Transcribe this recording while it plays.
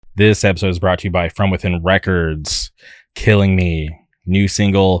This episode is brought to you by From Within Records. Killing Me. New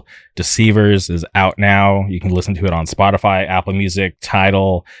single, Deceivers, is out now. You can listen to it on Spotify, Apple Music,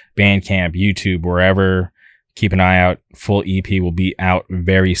 Tidal, Bandcamp, YouTube, wherever. Keep an eye out. Full EP will be out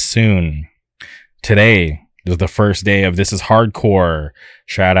very soon. Today is the first day of This Is Hardcore.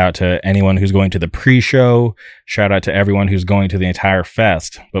 Shout out to anyone who's going to the pre-show. Shout out to everyone who's going to the entire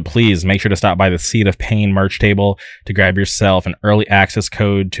fest. But please make sure to stop by the Seed of Pain merch table to grab yourself an early access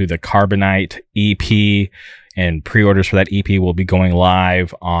code to the Carbonite EP. And pre-orders for that EP will be going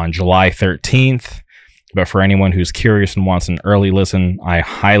live on July 13th. But for anyone who's curious and wants an early listen, I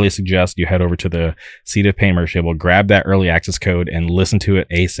highly suggest you head over to the Seed of Pain merch table, grab that early access code, and listen to it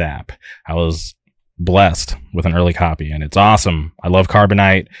ASAP. I was blessed with an early copy, and it's awesome. I love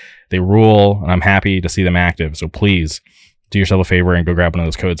Carbonite. They rule, and I'm happy to see them active. So please do yourself a favor and go grab one of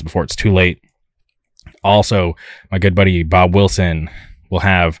those codes before it's too late. Also, my good buddy Bob Wilson will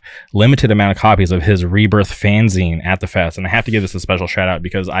have limited amount of copies of his Rebirth fanzine at the fest. And I have to give this a special shout out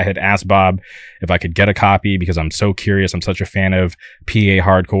because I had asked Bob if I could get a copy because I'm so curious. I'm such a fan of PA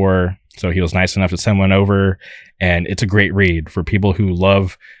hardcore. So he was nice enough to send one over, and it's a great read for people who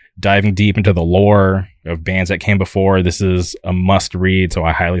love diving deep into the lore of bands that came before. This is a must read. So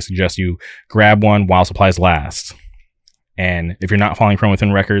I highly suggest you grab one while supplies last. And if you're not following From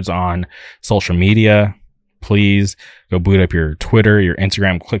Within Records on social media, please go boot up your Twitter, your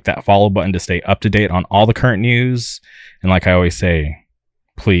Instagram, click that follow button to stay up to date on all the current news. And like I always say,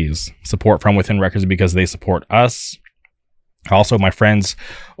 please support From Within Records because they support us. Also, my friends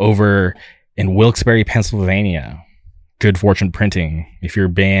over in Wilkes-Barre, Pennsylvania, Good Fortune Printing. If your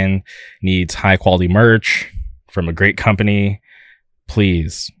band needs high quality merch from a great company,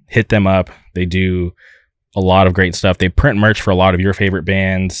 please hit them up. They do a lot of great stuff. They print merch for a lot of your favorite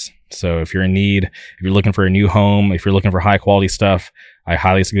bands. So if you're in need, if you're looking for a new home, if you're looking for high quality stuff, I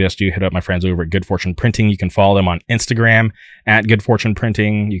highly suggest you hit up my friends over at Good Fortune Printing. You can follow them on Instagram at Good Fortune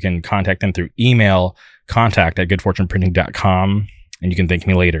Printing. You can contact them through email, contact@goodfortuneprinting.com, and you can thank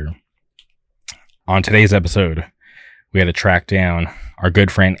me later. On today's episode, we had to track down our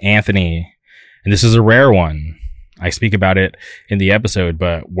good friend Anthony, and this is a rare one. I speak about it in the episode,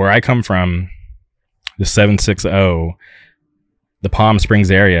 but where I come from, the 760, the Palm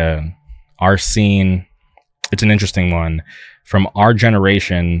Springs area, our scene, it's an interesting one. From our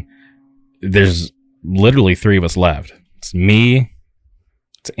generation, there's literally three of us left. It's me,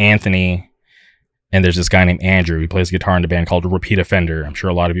 it's Anthony, and there's this guy named Andrew. He plays guitar in a band called Repeat Offender. I'm sure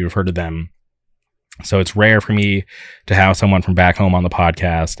a lot of you have heard of them. So it's rare for me to have someone from back home on the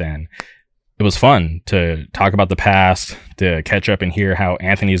podcast, and it was fun to talk about the past, to catch up and hear how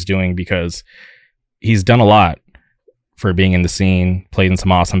Anthony's doing, because he's done a lot for being in the scene, played in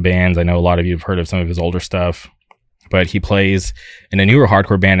some awesome bands. I know a lot of you have heard of some of his older stuff, but he plays in a newer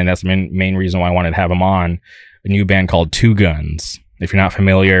hardcore band, and that's the main reason why I wanted to have him on, a new band called Two Guns. If you're not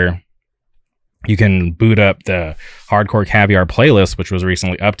familiar, you can boot up the Hardcore Caviar playlist, which was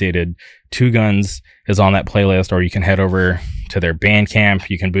recently updated. Two Guns is on that playlist, or you can head over to their Bandcamp.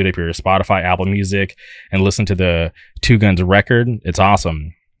 You can boot up your Spotify, Apple Music, and listen to the Two Guns record. It's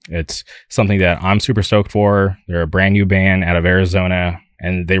awesome. It's something that I'm super stoked for. They're a brand new band out of Arizona,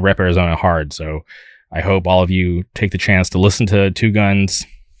 and they rep Arizona hard. So I hope all of you take the chance to listen to Two Guns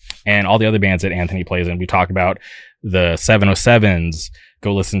and all the other bands that Anthony plays in. We talk about the 707s.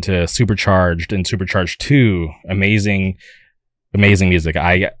 Go listen to Supercharged and Supercharged 2. Amazing, amazing music.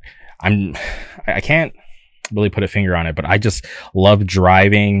 I can't really put a finger on it, but I just love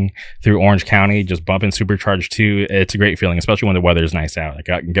driving through Orange County, just bumping Supercharged 2. It's a great feeling, especially when the weather is nice out. Like,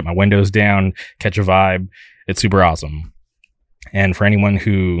 I can get my windows down, catch a vibe. It's super awesome. And for anyone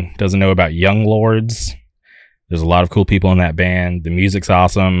who doesn't know about Young Lords, there's a lot of cool people in that band. The music's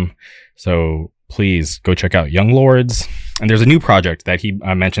awesome. So please go check out Young Lords. And there's a new project that he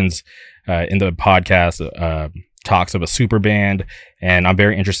mentions in the podcast, talks of a super band. And I'm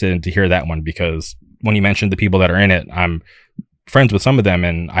very interested to hear that one, because when you mentioned the people that are in it, I'm friends with some of them,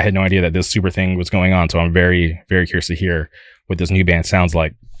 and I had no idea that this super thing was going on. So I'm very, very curious to hear what this new band sounds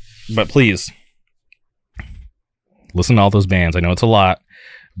like. But please listen to all those bands. I know it's a lot,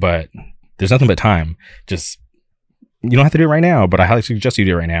 but there's nothing but time. Just, you don't have to do it right now, but I highly suggest you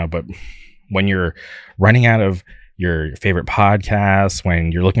do it right now. But when you're running out of your favorite podcasts,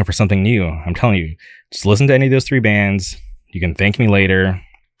 when you're looking for something new, I'm telling you, just listen to any of those three bands. You can thank me later,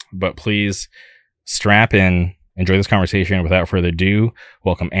 but please strap in, enjoy this conversation. Without further ado,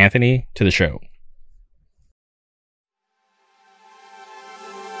 welcome Anthony to the show.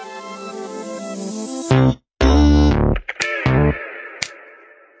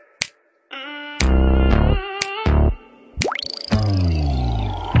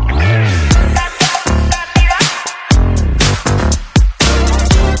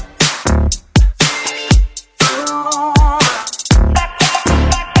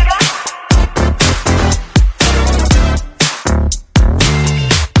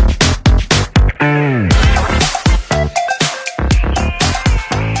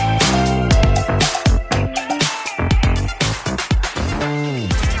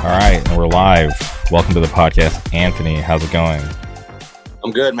 Welcome to the podcast, Anthony. How's it going?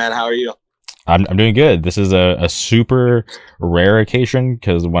 I'm good, man. How are you? I'm doing good. This is a super rare occasion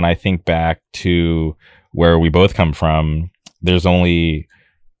because when I think back to where we both come from, there's only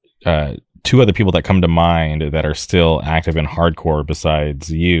two other people that come to mind that are still active in hardcore besides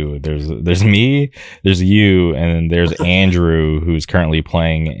you. There's me, there's you, and there's Andrew, who's currently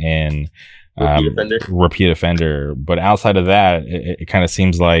playing in Repeat Offender. But outside of that, it kind of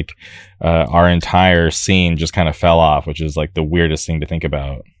seems like our entire scene just kind of fell off, which is like the weirdest thing to think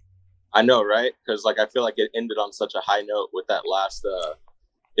about. I know, right? Because like I feel like it ended on such a high note with that last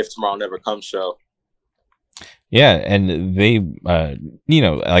If Tomorrow Never Comes show. Yeah, and they,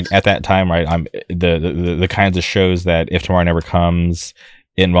 like at that time, right? The kinds of shows that If Tomorrow Never Comes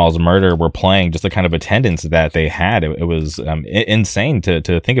involves murder were playing, just the kind of attendance that they had. It was insane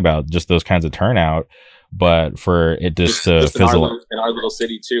to think about just those kinds of turnout. But for it just to fizzle in our little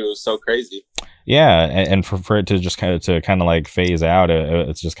city too, it was so crazy. Yeah, and for it to just kind of like phase out,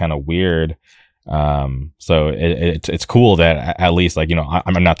 it's just kind of weird. So it's cool that at least, like,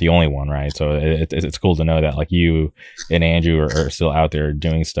 I'm not the only one, right? So it's cool to know that like you and Andrew are still out there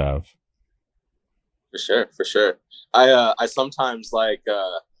doing stuff. For sure. I sometimes like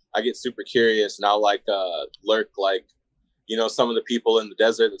I get super curious and I'll like lurk like, some of the people in the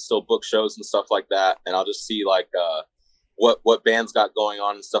desert that still book shows and stuff like that, and I'll just see like what bands got going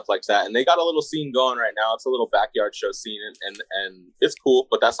on and stuff like that. And they got a little scene going right now. It's a little backyard show scene, and it's cool,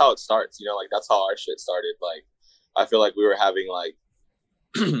 but that's how it starts, like that's how our shit started. Like I feel like we were having like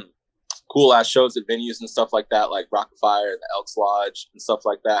cool ass shows at venues and stuff like that, like Rockafire and the Elks Lodge and stuff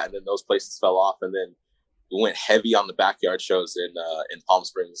like that, and then those places fell off, and then we went heavy on the backyard shows in Palm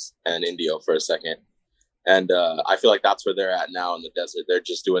Springs and Indio for a second. And I feel like that's where they're at now in the desert. They're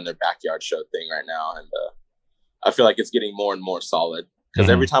just doing their backyard show thing right now. And I feel like it's getting more and more solid because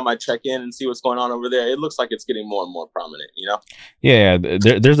every time I check in and see what's going on over there, it looks like it's getting more and more prominent, Yeah,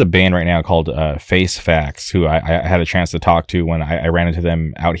 there's a band right now called Face Facts, who I had a chance to talk to when I ran into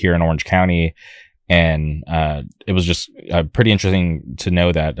them out here in Orange County. And it was just pretty interesting to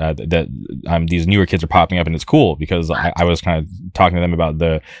know that these newer kids are popping up, and it's cool because I was kind of talking to them about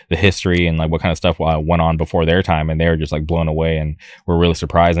the history and like what kind of stuff went on before their time, and they were just like blown away and were really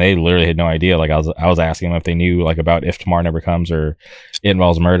surprised, and they literally had no idea. Like I was asking them if they knew like about If Tomorrow Never Comes or It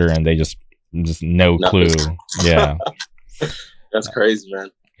Involves Murder, and they just no clue. Yeah, that's crazy, man.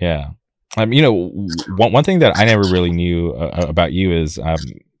 Yeah, one thing that I never really knew about you is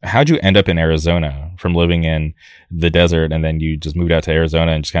how'd you end up in Arizona from living in the desert, and then you just moved out to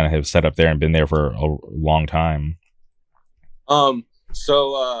Arizona and just kind of have set up there and been there for a long time?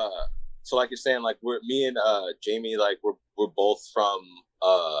 So like you're saying, like me and Jamie, like we're both from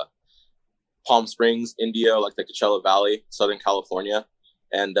Palm Springs, Indio, like the Coachella Valley, Southern California.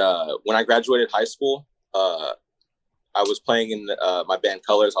 And when I graduated high school, I was playing in my band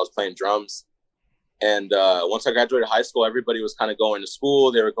Colors. I was playing drums. And once I graduated high school, everybody was kind of going to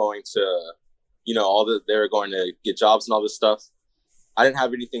school. They were going to, they were going to get jobs and all this stuff. I didn't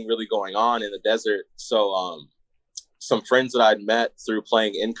have anything really going on in the desert. So some friends that I'd met through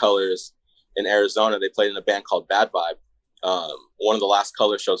playing in Colors in Arizona, they played in a band called Bad Vibe. One of the last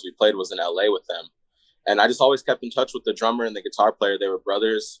Color shows we played was in LA with them. And I just always kept in touch with the drummer and the guitar player. They were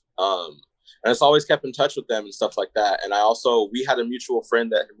brothers. And I just always kept in touch with them and stuff like that. And we had a mutual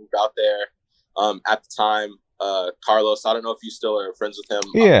friend that had moved out there. At the time, Carlos, I don't know if you still are friends with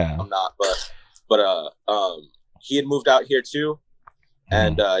him. Yeah, I'm not, but he had moved out here too,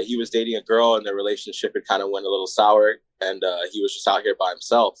 and he was dating a girl, and their relationship had kind of went a little sour, and he was just out here by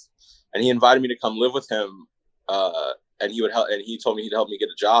himself, and he invited me to come live with him, and he would help, and he told me he'd help me get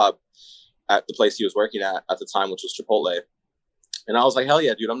a job at the place he was working at the time, which was Chipotle. And I was like, hell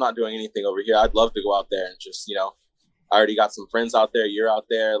yeah, dude, I'm not doing anything over here. I'd love to go out there and just, I already got some friends out there. You're out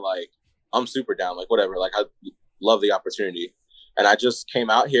there, like, I'm super down, like whatever. Like I love the opportunity. And I just came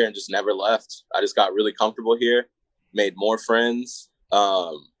out here and just never left. I just got really comfortable here, made more friends,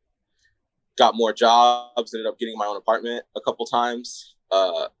 got more jobs, ended up getting my own apartment a couple times,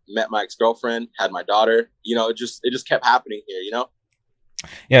 met my ex-girlfriend, had my daughter, it just kept happening here,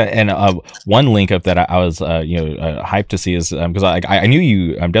 Yeah, and one link up that I was hyped to see is because I knew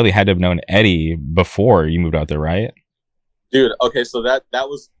you definitely had to have known Eddie before you moved out there, right? Dude, okay, so that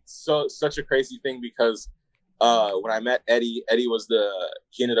was such a crazy thing because when I met Eddie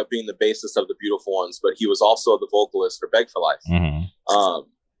he ended up being the bassist of the Beautiful Ones, but he was also the vocalist for Beg for Life. Mm-hmm.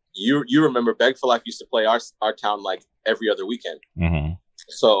 You remember Beg for Life used to play our town like every other weekend. Mm-hmm.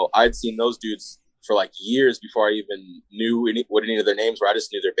 So I'd seen those dudes for like years before I even knew what any of their names were. I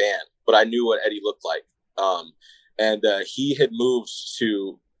just knew their band, but I knew what Eddie looked like. And he had moved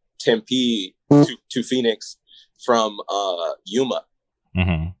to Tempe to Phoenix from Yuma.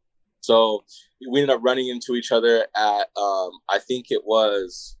 Mm-hmm. So we ended up running into each other at I think it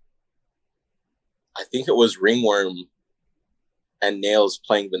was Ringworm and Nails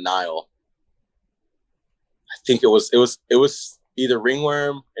playing the Nile. I think it was either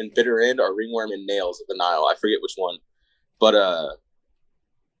Ringworm and Bitter End or Ringworm and Nails at the Nile. I forget which one, but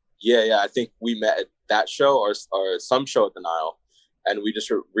yeah, I think we met at that show or some show at the Nile, and we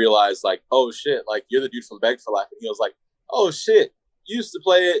just realized like, oh shit, like you're the dude from Beg for Life, and he was like, oh shit, you used to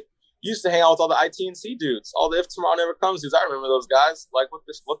play it. You used to hang out with all the ITNC dudes, all the If Tomorrow Never Comes dudes. I remember those guys. Like, what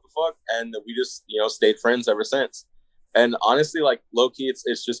the fuck? And we just, stayed friends ever since. And honestly, like low key,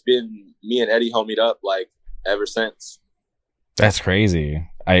 it's just been me and Eddie homied up like ever since. That's crazy.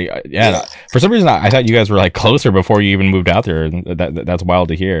 Yeah. For some reason, I thought you guys were like closer before you even moved out there. That's wild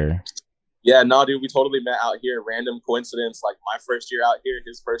to hear. Yeah, no, dude, we totally met out here. Random coincidence. Like my first year out here,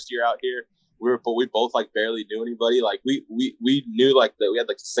 his first year out here. We both like barely knew anybody. Like we knew like that we had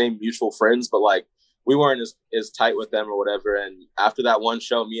like the same mutual friends, but like we weren't as tight with them or whatever. And after that one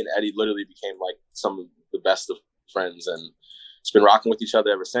show, me and Eddie literally became like some of the best of friends, and it's been rocking with each other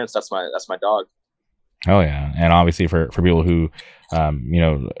ever since. That's my dog. Oh yeah, and obviously for people who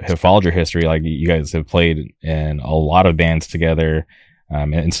have followed your history, like you guys have played in a lot of bands together,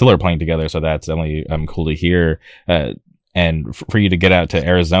 and still are playing together. So that's definitely cool to hear. And for you to get out to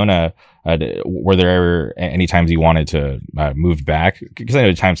Arizona, were there ever any times you wanted to move back? Because I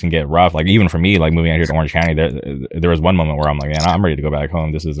know times can get rough. Like even for me, like moving out here to Orange County, there was one moment where I'm like, man, I'm ready to go back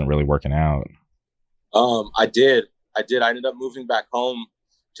home. This isn't really working out. I did. I ended up moving back home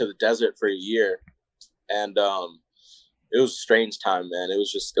to the desert for a year, and it was a strange time, man. It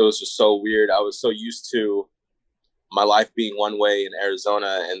was just so weird. I was so used to my life being one way in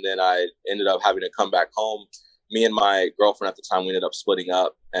Arizona, and then I ended up having to come back home. Me and my girlfriend at the time, we ended up splitting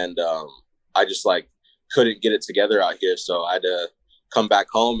up, and I just like couldn't get it together out here. So I had to come back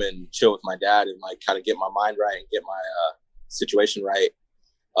home and chill with my dad and like kind of get my mind right and get my situation right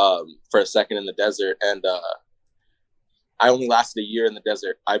for a second in the desert. And I only lasted a year in the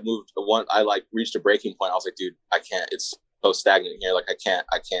desert. I like reached a breaking point. I was like, dude, I can't. It's so stagnant here. Like I can't.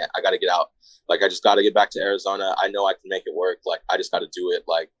 I got to get out. Like I just got to get back to Arizona. I know I can make it work. Like I just got to do it.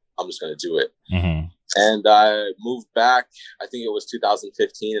 Like I'm just gonna do it. Mm-hmm. And I moved back. I think it was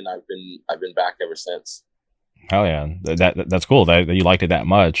 2015, and I've been back ever since. Hell yeah, that's cool that you liked it that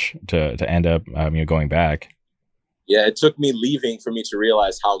much to end up going back. Yeah, it took me leaving for me to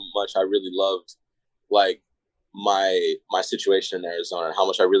realize how much I really loved like my situation in Arizona, and how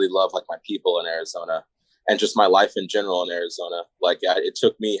much I really love like my people in Arizona, and just my life in general in Arizona. Like it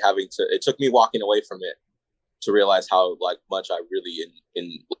took me walking away from it to realize how like much I really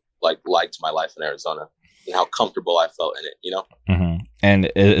liked my life in Arizona and how comfortable I felt in it, Mm-hmm. And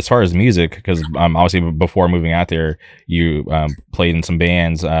as far as music, because obviously before moving out there, you played in some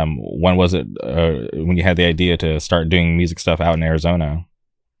bands. When was it when you had the idea to start doing music stuff out in Arizona?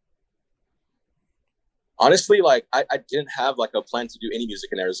 Honestly, like I didn't have like a plan to do any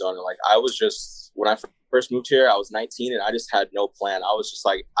music in Arizona. Like I was just, when I first moved here, I was 19 and I just had no plan. I was just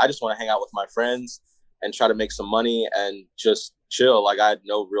like, I just want to hang out with my friends and try to make some money and just chill. Like I had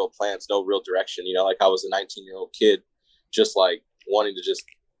no real plans, no real direction, like I was a 19-year-old kid, just like wanting to just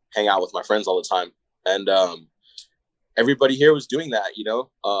hang out with my friends all the time. And everybody here was doing that,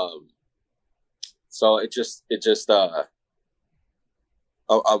 so it just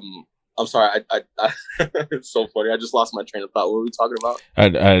I'm sorry, I it's so funny. I just lost my train of thought. What were we talking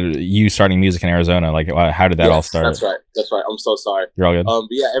about? You starting music in Arizona, like how did that all start? That's right. I'm so sorry. You're all good. But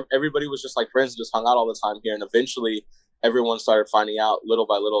yeah, everybody was just like friends, just hung out all the time here, and eventually everyone started finding out little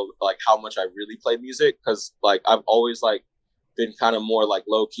by little like how much I really play music, because like I've always like been kind of more like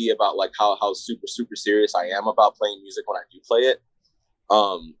low key about like how super serious I am about playing music when I do play it.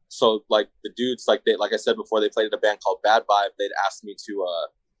 So like the dudes, like I said before, they played in a band called Bad Vibe. They'd asked me to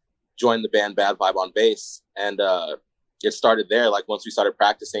join the band Bad Vibe on bass, and it started there. Like once we started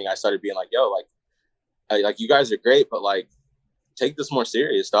practicing, I started being like, yo, like you guys are great, but like take this more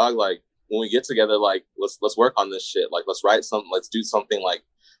serious, dog. Like when we get together, like let's work on this shit. Like let's write something, let's do something, like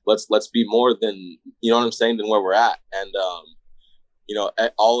let's be more than, you know what I'm saying, than where we're at. And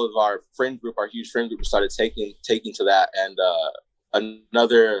all of our friend group, our huge friend group, started taking to that. And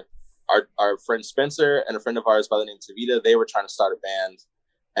our friend Spencer and a friend of ours by the name of Tavita, they were trying to start a band,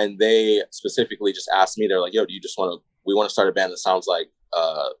 and they specifically just asked me, they're like, yo, we want to start a band that sounds like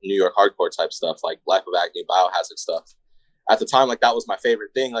New York hardcore type stuff, like Life of Agony, Biohazard stuff. At the time, like that was my favorite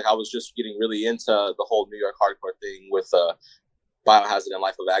thing. Like I was just getting really into the whole New York hardcore thing with Biohazard and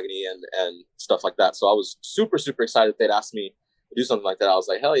Life of Agony and stuff like that. So I was super excited they'd asked me do something like that. I was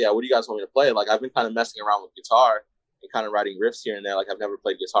like, hell yeah, what do you guys want me to play? Like, I've been kind of messing around with guitar and kind of writing riffs here and there. Like, I've never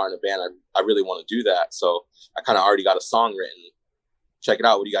played guitar in a band. I really want to do that. So I kind of already got a song written. Check it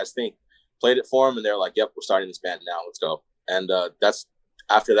out. What do you guys think? Played it for them, and they're like, yep, we're starting this band now. Let's go. And that's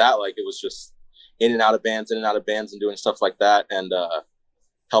after that, like, it was just in and out of bands and doing stuff like that, and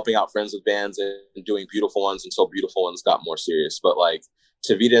helping out friends with bands and doing Beautiful Ones until Beautiful Ones got more serious. But like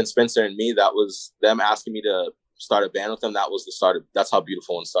Tavita and Spencer and me, that was them asking me to start a band with them. That was the start of, that's how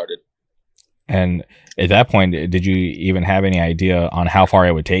Beautiful Ones started. And at that point, did you even have any idea on how far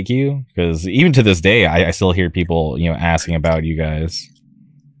it would take you? Because even to this day, I still hear people, asking about you guys.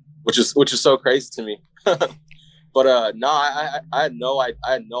 Which is so crazy to me. But no, I had no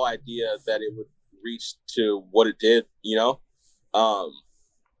idea that it would reach to what it did.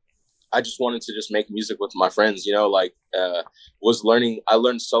 I just wanted to just make music with my friends. I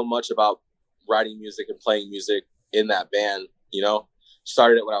learned so much about writing music and playing music in that band.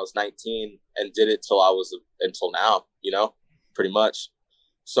 Started it when I was 19 and did it until now. Pretty much.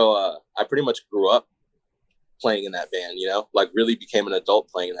 So I pretty much grew up playing in that band. Like really became an adult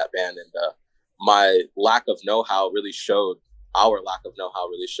playing in that band, and my lack of know-how really showed. Our lack of know-how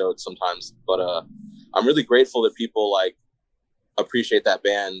really showed sometimes. But I'm really grateful that people like appreciate that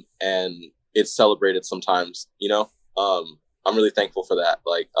band and it's celebrated sometimes. I'm really thankful for that.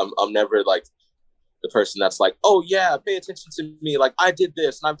 Like I'm never like the person that's like, oh yeah, pay attention to me, like I did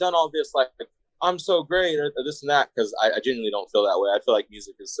this and I've done all this, like I'm so great, or this and that, because I genuinely don't feel that way. I feel like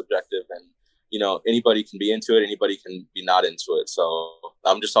music is subjective, and anybody can be into it, anybody can be not into it. So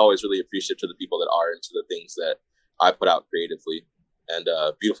I'm just always really appreciative to the people that are into the things that I put out creatively. And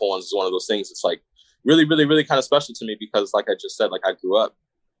Beautiful Ones is one of those things. It's like really, really, really kind of special to me because, like I just said, like I grew up,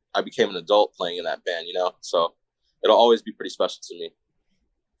 I became an adult playing in that band, so it'll always be pretty special to me.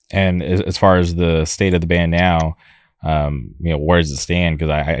 And as far as the state of the band now, where does it stand? Because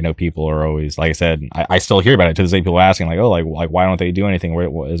I know people are always, like I said, I still hear about it to this day. People asking like, oh, like why don't they do anything?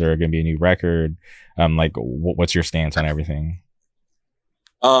 Is there going to be a new record? What's your stance on everything?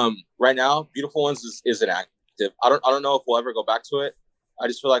 Right now, Beautiful Ones is inactive. I don't know if we'll ever go back to it. I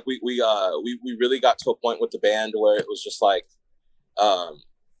just feel like we really got to a point with the band where it was just like,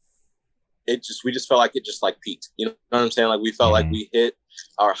 we just felt like it just like peaked. You know what I'm saying? Like we felt like we hit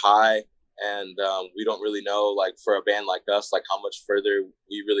our high, and we don't really know, like for a band like us, like how much further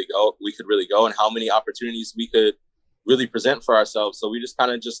we could really go and how many opportunities we could really present for ourselves. So we just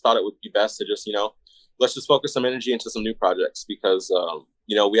kind of just thought it would be best to just, let's just focus some energy into some new projects, because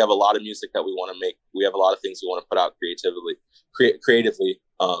we have a lot of music that we want to make. We have a lot of things we want to put out creatively.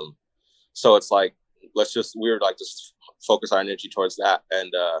 So it's like, we were like, just focus our energy towards that.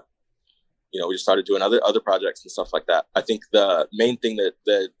 And, we just started doing other projects and stuff like that. I think the main thing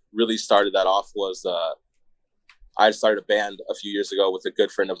that really started that off was I started a band a few years ago with a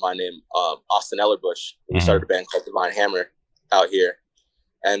good friend of mine named Austin Ellerbush. We started a band called Divine Hammer out here.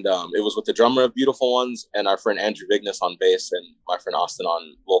 And it was with the drummer of Beautiful Ones and our friend Andrew Vignes on bass and my friend Austin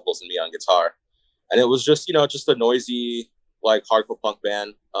on vocals and me on guitar. And it was just, just a noisy, like hardcore punk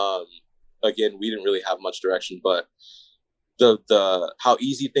band. Again, we didn't really have much direction, but the how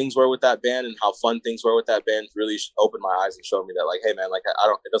easy things were with that band and how fun things were with that band really opened my eyes and showed me that, like, hey man, like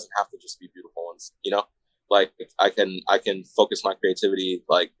it doesn't have to just be Beautiful Ones, like I can focus my creativity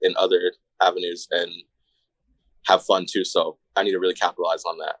like in other avenues and have fun too. So I need to really capitalize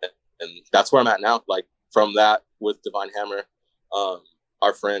on that. And that's where I'm at now. Like from that with Divine Hammer,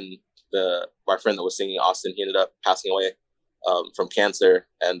 our friend that was singing, Austin, he ended up passing away from cancer.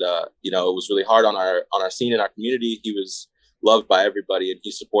 And it was really hard on our scene and our community. He was loved by everybody and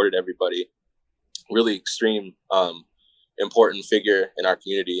he supported everybody. Really extreme, important figure in our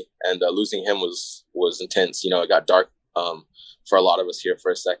community. And losing him was intense. It got dark for a lot of us here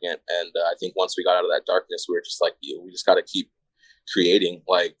for a second. And I think once we got out of that darkness, we were just like, we just got to keep creating.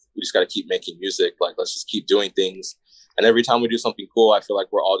 Like, we just got to keep making music. Like, let's just keep doing things. And every time we do something cool, I feel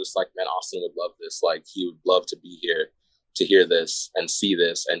like we're all just like, man, Austin would love this. Like, he would love to be here to hear this and see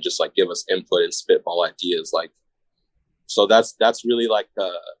this and just like give us input and spitball ideas. Like, so that's really like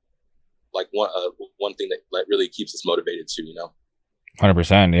one thing that really keeps us motivated too,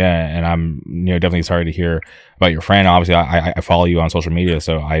 100%. Yeah. And I'm, definitely sorry to hear about your friend. Obviously I follow you on social media.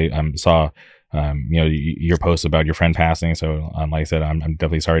 So I saw, your posts about your friend passing. So, like I said, I'm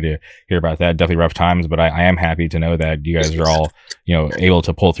definitely sorry to hear about that. Definitely rough times, but I am happy to know that you guys are all, able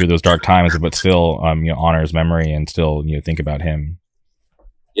to pull through those dark times, but still, honor his memory and still, think about him.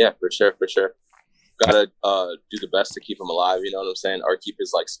 Yeah, for sure. Gotta do the best to keep him alive, you know what I'm saying, or keep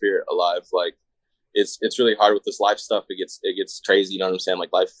his like spirit alive. Like it's really hard with this life stuff. It gets crazy, you know what I'm saying.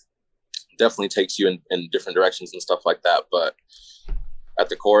 Like life definitely takes you in different directions and stuff like that. But at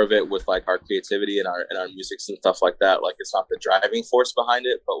the core of it, with like our creativity and our music and stuff like that, like it's not the driving force behind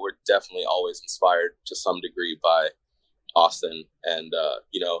it, but we're definitely always inspired to some degree by Austin and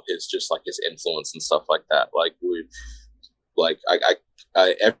his just like his influence and stuff like that. Like we like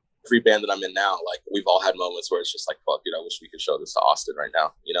I every band that I'm in now, like we've all had moments where it's just like, fuck, dude, I wish we could show this to Austin right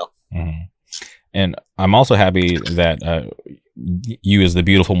now, you know? Mm-hmm. And I'm also happy that you, as the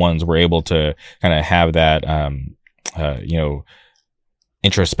Beautiful Ones, were able to kind of have that,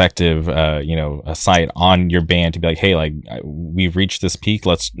 introspective, a sight on your band to be like, hey, like we've reached this peak.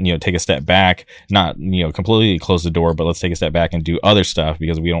 Let's, take a step back, not, completely close the door, but let's take a step back and do other stuff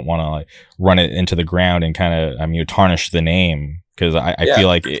because we don't want to like run it into the ground and kind of, tarnish the name. Because I feel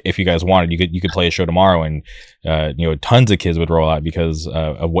like if you guys wanted, you could play a show tomorrow and tons of kids would roll out because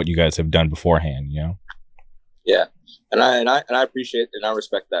of what you guys have done beforehand. Yeah, and I appreciate and I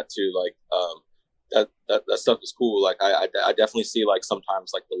respect that too. Like that stuff is cool. Like I definitely see like sometimes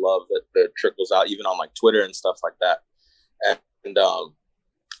like the love that trickles out even on like Twitter and stuff like that. And I'm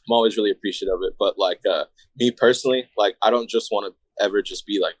always really appreciative of it. But like me personally, like I don't just want to ever just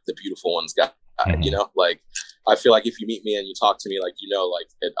be like the Beautiful Ones guy. Mm-hmm. Like I feel like if you meet me and you talk to me, like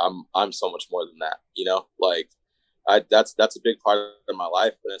I'm so much more than that. Like that's a big part of my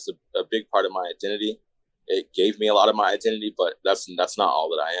life, and it's a big part of my identity. It gave me a lot of my identity, but that's not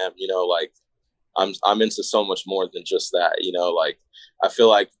all that I am. Like I'm into so much more than just that. Like I feel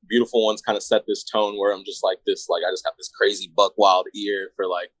like Beautiful Ones kind of set this tone where I'm just like this, like I just got this crazy buck wild ear for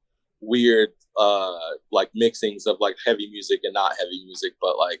like weird like mixings of like heavy music and not heavy music,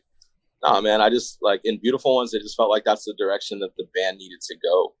 but like. Nah, man, I just like in Beautiful Ones, it just felt like that's the direction that the band needed to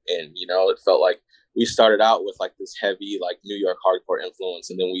go in. It felt like we started out with like this heavy, like New York hardcore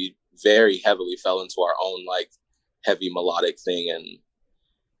influence, and then we very heavily fell into our own like heavy melodic thing. And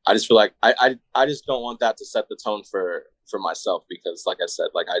I just feel like I just don't want that to set the tone for myself because, like I said,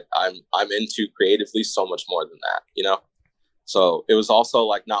 like I'm into creatively so much more than that, So it was also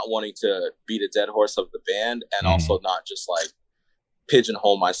like not wanting to beat a dead horse of the band, and also not just like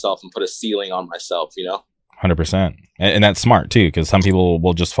pigeonhole myself and put a ceiling on myself, 100%. And that's smart too, because some people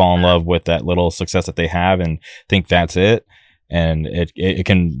will just fall in love with that little success that they have and think that's it, and it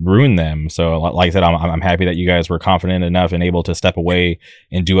can ruin them. So like I said, I'm happy that you guys were confident enough and able to step away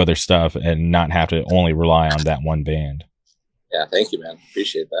and do other stuff and not have to only rely on that one band. Yeah, thank you, man.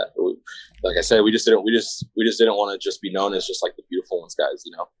 Appreciate that. Like I said, we just didn't want to just be known as just like the Beautiful Ones guys,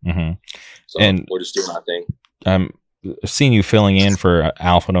 Mm-hmm. So and we're just doing our thing. Seeing you filling in for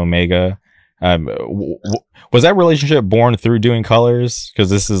Alpha and Omega, was that relationship born through doing Colors?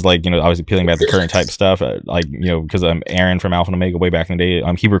 Because this is like, obviously peeling back the current type stuff, because Aaron from Alpha and Omega way back in the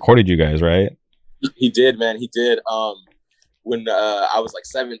day, he recorded you guys, right? He did, man. He did. When I was like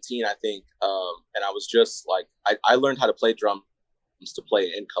 17, I think, and I was just like, I learned how to play drums to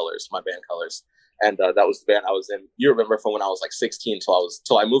play in Colors, my band Colors, and that was the band I was in. You remember from when I was like 16 till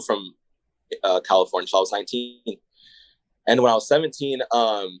I moved from California till I was 19. And when I was 17,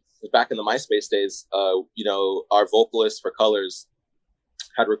 back in the MySpace days, our vocalist for Colors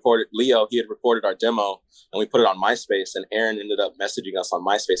had recorded Leo. He had recorded our demo, and we put it on MySpace. And Aaron ended up messaging us on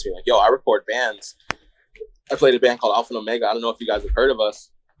MySpace, being like, "Yo, I record bands. I played a band called Alpha and Omega. I don't know if you guys have heard of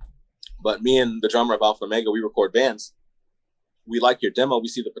us, but me and the drummer of Alpha and Omega, we record bands. We like your demo. We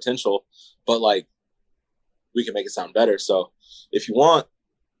see the potential, but like, we can make it sound better. So if you want,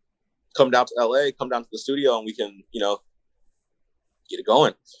 come down to LA, come down to the studio, and we can, get it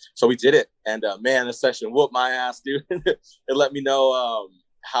going." So we did it, and man, this session whooped my ass, dude. It let me know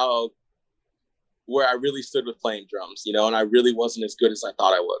where I really stood with playing drums, and I really wasn't as good as I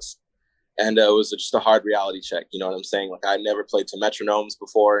thought I was. And it was just a hard reality check, you know what I'm saying? Like I never played to metronomes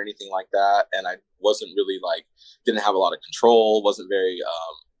before or anything like that, and I wasn't really like didn't have a lot of control, wasn't very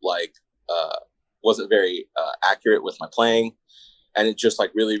accurate with my playing, and it just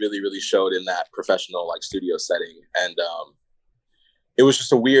like really, really, really showed in that professional like studio setting. And it was just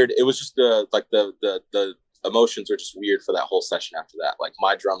the emotions were just weird for that whole session after that. Like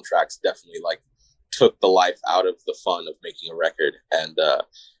my drum tracks definitely like took the life out of the fun of making a record. And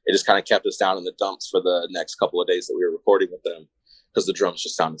it just kind of kept us down in the dumps for the next couple of days that we were recording with them, because the drums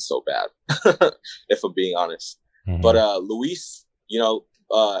just sounded so bad, if I'm being honest. Mm-hmm. But Luis,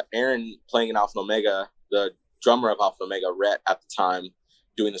 Aaron playing in Alpha and Omega, the drummer of Alpha and Omega, Rhett, at the time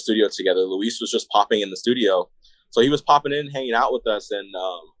doing the studio together, Luis was just popping in the studio. So he was popping in, hanging out with us, and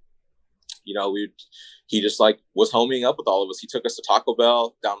he just like was homing up with all of us. He took us to Taco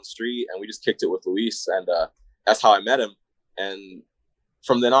Bell down the street, and we just kicked it with Luis, and that's how I met him. And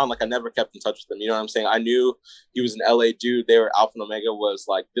from then on, like I never kept in touch with him. You know what I'm saying? I knew he was an LA dude. They were Alpha and Omega was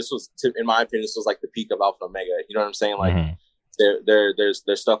like, this was, in my opinion, this was like the peak of Alpha and Omega. You know what I'm saying? Like their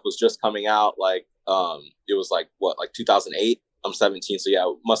stuff was just coming out. Like it was like what, like 2008. I'm 17, so yeah,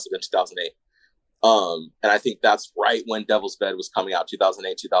 it must have been 2008. And I think that's right when Devil's Bed was coming out,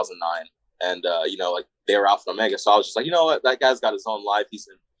 2008, 2009. And you know, like they were Alpha and Omega. So I was just like, you know what, that guy's got his own life. He's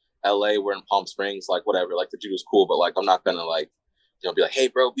in LA, we're in Palm Springs, like whatever. Like the dude was cool, but like I'm not gonna like, you know, be like, hey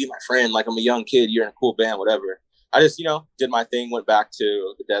bro, be my friend. Like I'm a young kid, you're in a cool band, whatever. I just, you know, did my thing, went back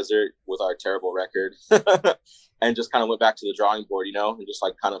to the desert with our terrible record and just kind of went back to the drawing board, you know, and just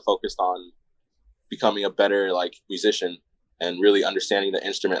like kind of focused on becoming a better like musician and really understanding the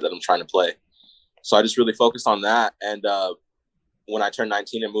instrument that I'm trying to play. So I just really focused on that. And when I turned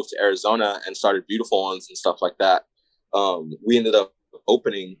 19 and moved to Arizona and started Beautiful Ones and stuff like that, we ended up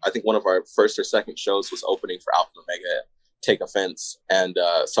opening, I think one of our first or second shows was opening for Alpha and Omega, Take Offense, and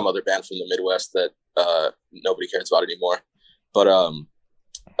some other band from the Midwest that nobody cares about anymore. But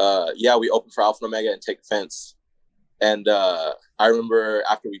yeah, we opened for Alpha and Omega and Take Offense. And I remember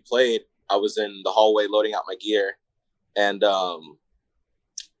after we played, I was in the hallway loading out my gear. And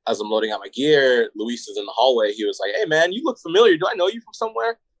as I'm loading out my gear, Luis is in the hallway. He was like, hey, man, you look familiar. Do I know you from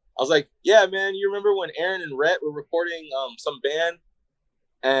somewhere? I was like, yeah, man, you remember when Aaron and Rhett were recording some band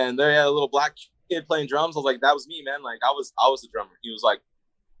and they had a little black kid playing drums? I was like, that was me, man. Like, I was the drummer. He was like,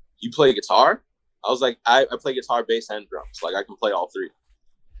 you play guitar? I was like, I play guitar, bass, and drums. Like, I can play all three.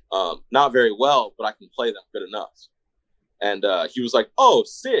 Not very well, but I can play them good enough. And he was like, oh,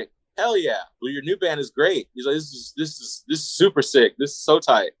 sick. Hell yeah. Well, your new band is great. He's like, this is super sick. This is so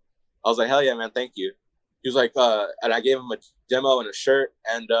tight. I was like, hell yeah, man. Thank you. He was like, and I gave him a demo and a shirt.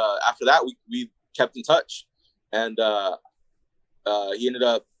 And after that, we kept in touch. And he ended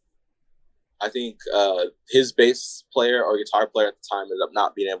up, I think his bass player or guitar player at the time ended up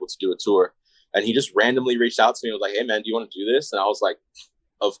not being able to do a tour. And he just randomly reached out to me and was like, hey, man, do you want to do this? And I was like,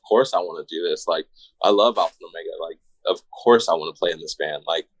 of course I want to do this. Like, I love Alpha and Omega. Like, of course I want to play in this band.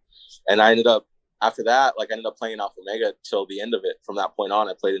 Like, and I ended up, after that, like I ended up playing Alpha Omega till the end of it. From that point on,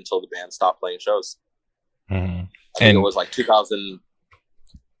 I played until the band stopped playing shows. Mm-hmm. I think it was like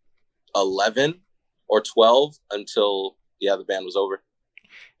 2011 or 12 until, yeah, the band was over.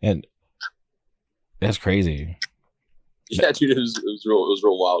 And that's crazy. Yeah, dude, it was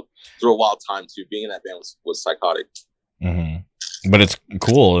real wild. It was a real wild time too. Being in that band was psychotic. Mm-hmm. But it's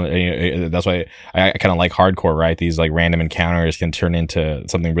cool. That's why I kind of like hardcore, right? These like random encounters can turn into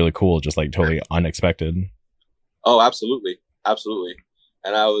something really cool, just like totally unexpected. Oh, absolutely. Absolutely.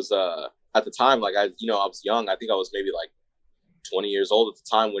 And I was, at the time, like I was young. I think I was maybe like 20 years old at the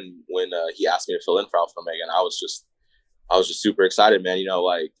time when he asked me to fill in for Alpha Omega. And I was just super excited, man. You know,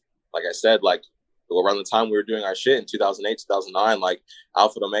 like I said, like around the time we were doing our shit in 2008, 2009, like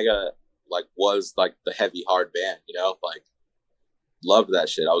Alpha Omega, like was like the heavy, hard band, you know, like, loved that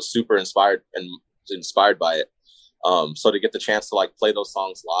shit. I was super inspired by it. So to get the chance to like play those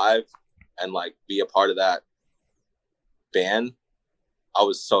songs live and like be a part of that band, I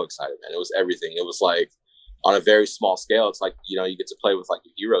was so excited, man. It was everything. It was like on a very small scale. It's like, you know, you get to play with like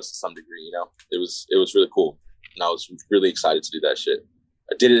your heroes to some degree, you know. It was really cool. And I was really excited to do that shit.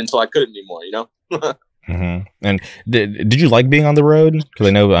 I did it until I couldn't anymore, you know? Mm-hmm. And did you like being on the road? Because I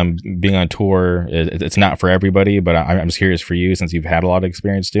know being on tour, it's not for everybody, but I'm just curious for you, since you've had a lot of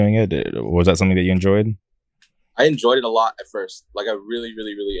experience doing it. Was that something that you enjoyed? I enjoyed it a lot at first. Like I really,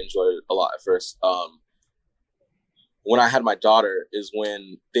 really, really enjoyed it a lot at first. When I had my daughter is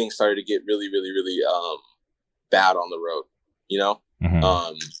when things started to get really, really, really bad on the road. You know,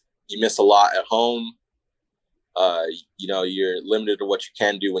 mm-hmm. You miss a lot at home. You know, you're limited to what you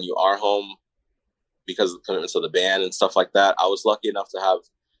can do when you are home, because of the commitments of the band and stuff like that. I was lucky enough to have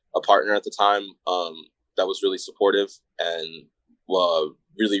a partner at the time that was really supportive and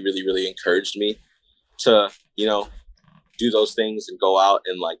really, really, really encouraged me to, you know, do those things and go out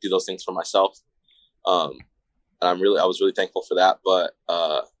and like do those things for myself. And I was really thankful for that. But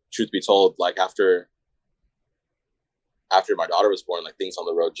truth be told, like after my daughter was born, like things on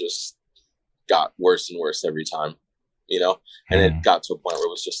the road just got worse and worse every time. You know, and it got to a point where it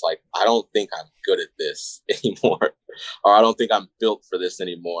was just like, I don't think I'm good at this anymore, or I don't think I'm built for this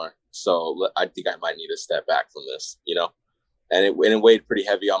anymore. So I think I might need to step back from this, you know, and it weighed pretty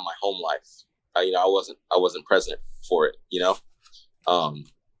heavy on my home life. You know, I wasn't present for it, you know,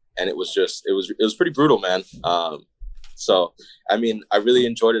 and it was pretty brutal, man. So, I mean, I really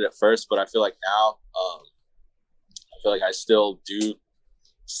enjoyed it at first, but I feel like now, I still do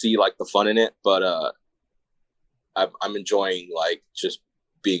see like the fun in it, but, I'm enjoying like just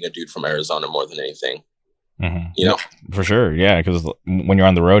being a dude from Arizona more than anything. You know, for sure. Yeah. Because when you're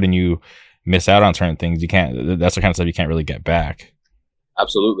on the road and you miss out on certain things, you can't, that's the kind of stuff you can't really get back.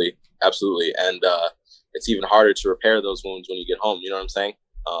 Absolutely. And it's even harder to repair those wounds when you get home. You know what I'm saying?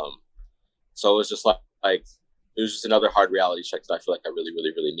 So it was just like it was just another hard reality check that I feel like I really,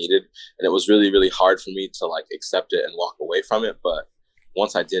 really, really needed. And it was really, really hard for me to like accept it and walk away from it. But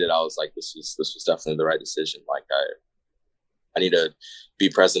once I did it, I was like, this was definitely the right decision. Like I need to be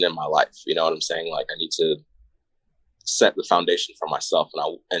present in my life. You know what I'm saying? Like I need to set the foundation for myself.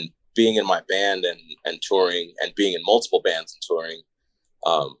 And being in my band and touring and being in multiple bands and touring,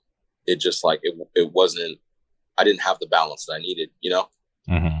 it just like, it wasn't, I didn't have the balance that I needed, you know?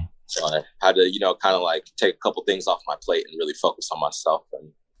 Mm-hmm. So I had to, you know, kind of like take a couple things off my plate and really focus on myself. And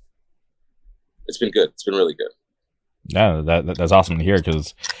it's been good. It's been really good. Yeah, that's awesome to hear,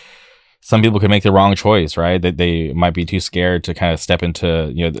 because some people could make the wrong choice, right? That they might be too scared to kind of step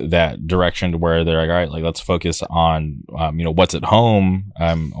into, you know, that direction to where they're like, all right, like let's focus on, you know, what's at home,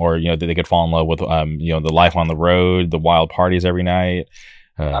 or, you know, they could fall in love with, you know, the life on the road, the wild parties every night.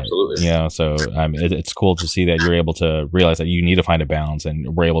 Absolutely. You know, so it's cool to see that you're able to realize that you need to find a balance,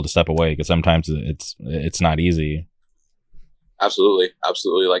 and we're able to step away, because sometimes it's not easy. Absolutely.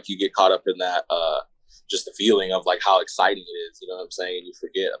 Like you get caught up in that, just the feeling of like how exciting it is, you know what I'm saying? And you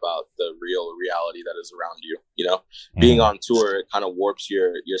forget about the real reality that is around you, you know? Being on tour, it kind of warps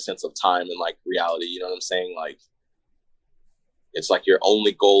your sense of time and like reality, you know what I'm saying? Like, it's like your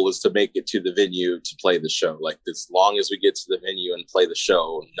only goal is to make it to the venue to play the show. Like as long as we get to the venue and play the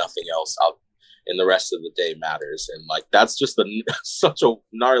show, nothing else out in the rest of the day matters. And like, that's just such a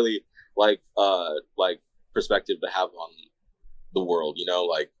gnarly, like perspective to have on the world, you know,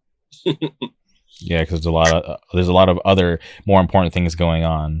 like, yeah, because there's a lot of other more important things going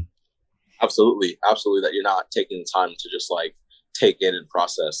on. Absolutely, that you're not taking the time to just like take in and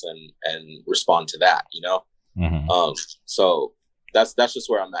process and respond to that, you know. Mm-hmm. So that's just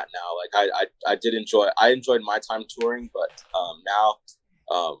where I'm at now. Like I enjoyed my time touring, but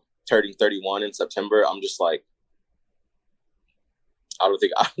now turning 31 in September, I'm just like, I don't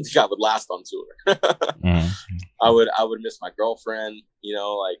think I would last on tour. Mm-hmm. I would miss my girlfriend, you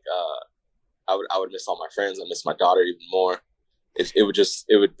know, like I would miss all my friends. I miss my daughter even more. It would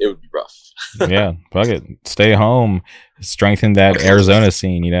be rough. Yeah, fuck it. Stay home, strengthen that Arizona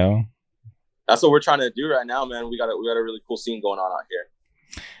scene, you know. That's what we're trying to do right now, man. We got a really cool scene going on out here.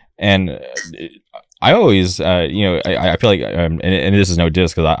 And I always, you know, I feel like, and this is no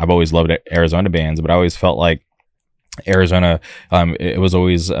diss, because I've always loved Arizona bands, but I always felt like Arizona, it was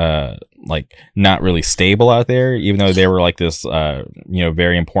always like not really stable out there, even though they were like this, you know,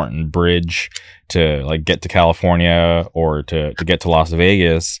 very important bridge to like get to California or to get to Las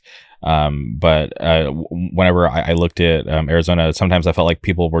Vegas. But whenever I looked at Arizona, sometimes I felt like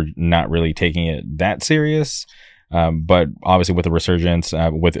people were not really taking it that serious. But obviously with the resurgence,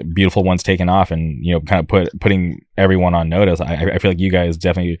 with Beautiful Ones taking off, and, you know, kind of putting everyone on notice, I feel like you guys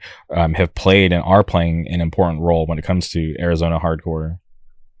definitely have played and are playing an important role when it comes to Arizona hardcore.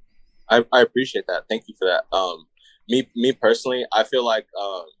 I appreciate that. Thank you for that. Me personally, I feel like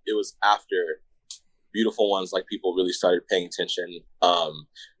it was after Beautiful Ones, like people really started paying attention.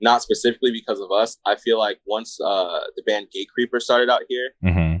 Not specifically because of us. I feel like once the band Gatecreeper started out here,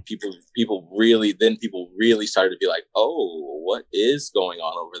 mm-hmm. people really started to be like, oh, what is going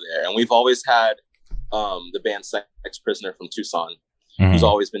on over there? And we've always had the band Sex Prisoner from Tucson, mm-hmm. who's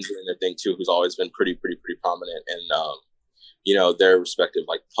always been doing their thing too, who's always been pretty prominent in you know, their respective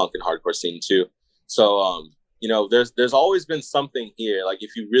like punk and hardcore scene too. So you know, there's always been something here. Like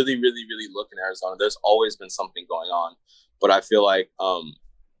if you really look in Arizona, there's always been something going on. But I feel like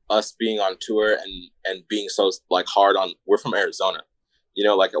us being on tour and being so like hard on, we're from Arizona, you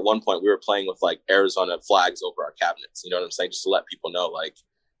know, like at one point we were playing with like Arizona flags over our cabinets, you know what I'm saying? Just to let people know, like,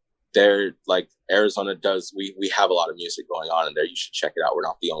 they're like, Arizona does, we have a lot of music going on in there. You should check it out. We're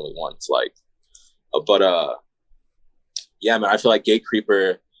not the only ones. Like, yeah, man, I feel like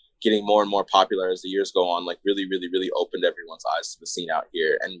Gatecreeper getting more and more popular as the years go on, like really opened everyone's eyes to the scene out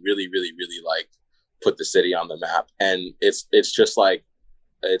here, and really like put the city on the map. And it's just like,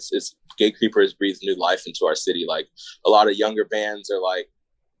 it's Gatecreeper has breathed new life into our city. Like a lot of younger bands are like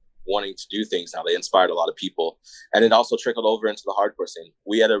wanting to do things now. They inspired a lot of people, and it also trickled over into the hardcore scene.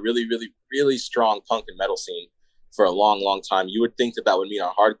 We had a really strong punk and metal scene for a long time. You would think that would mean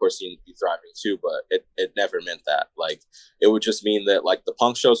our hardcore scene would be thriving too, but it never meant that. Like it would just mean that like the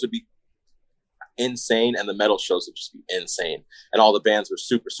punk shows would be insane and the metal shows would just be insane, and all the bands were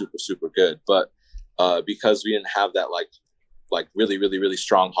super good. But because we didn't have that like really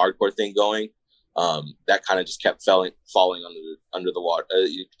strong hardcore thing going, that kind of just kept falling under the water.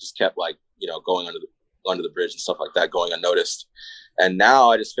 It just kept like, you know, going under under the bridge and stuff like that going unnoticed. And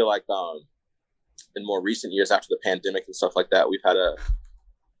now I just feel like in more recent years after the pandemic and stuff like that, we've had a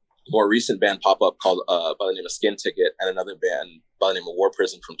more recent band pop up called by the name of Skin Ticket, and another band by the name of War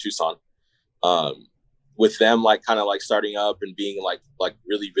Prison from Tucson. With them like kind of like starting up and being like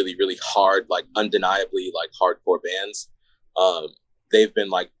really, really, really hard, like undeniably like hardcore bands. They've been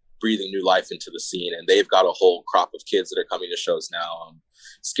like breathing new life into the scene, and they've got a whole crop of kids that are coming to shows now.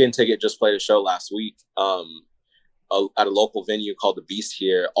 Skin Ticket just played a show last week at a local venue called The Beast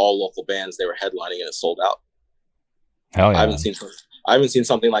here. All local bands, they were headlining, and it sold out. Hell yeah. I haven't seen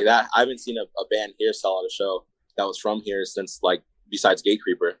something like that. I haven't seen a band here sell out a show that was from here since, like, besides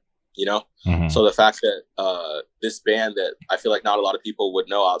Gatecreeper, you know? Mm-hmm. So the fact that this band that I feel like not a lot of people would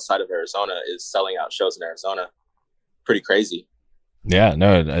know outside of Arizona is selling out shows in Arizona, pretty crazy. Yeah,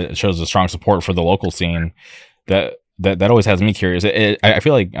 no, it shows a strong support for the local scene. That always has me curious. I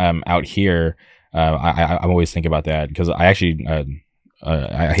feel like out here, I'm always thinking about that because I actually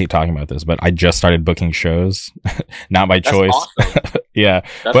I hate talking about this, but I just started booking shows, not by choice. Awesome. Yeah,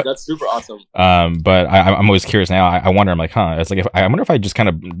 that's super awesome. But I'm always curious now. I wonder. I'm like, it's like I wonder if I just kind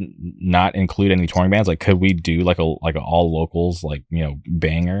of not include any touring bands. Like, could we do like a all locals, like, you know,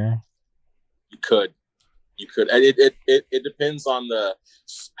 banger? You could. And it depends on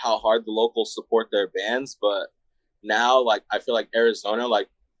how hard the locals support their bands, but now, like, I feel like Arizona, like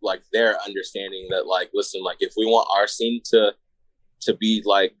they're understanding that, like, listen, like, if we want our scene to be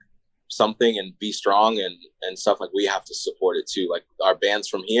like something and be strong and stuff, like, we have to support it too. Like, our bands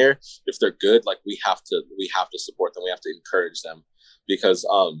from here, if they're good, like, we have to support them. We have to encourage them, because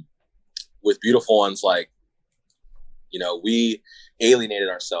with Beautiful Ones, like, you know, we alienated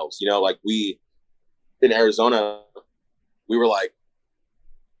ourselves, you know, like, in Arizona, we were like,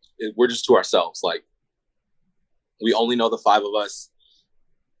 we're just to ourselves. Like, we only know the 5 of us.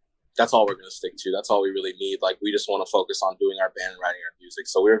 That's all we're going to stick to. That's all we really need. Like, we just want to focus on doing our band and writing our music.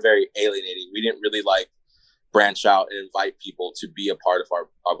 So we were very alienating. We didn't really like branch out and invite people to be a part of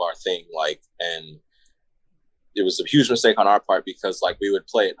our thing. Like, and it was a huge mistake on our part, because, like, we would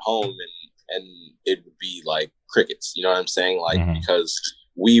play at home and it would be like crickets. You know what I'm saying? Like, mm-hmm. because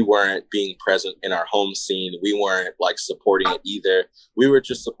we weren't being present in our home scene. We weren't like supporting it either. We were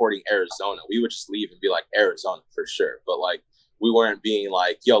just supporting Arizona. We would just leave and be like, Arizona for sure. But, like, we weren't being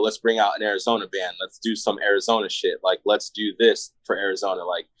like, yo, let's bring out an Arizona band. Let's do some Arizona shit. Like, let's do this for Arizona.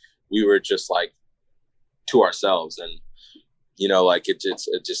 Like, we were just like to ourselves, and, you know, like, it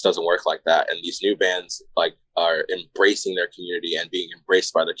just doesn't work like that. And these new bands, like, are embracing their community and being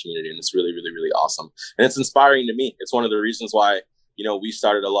embraced by their community. And it's really, really, really awesome. And it's inspiring to me. It's one of the reasons why, you know, we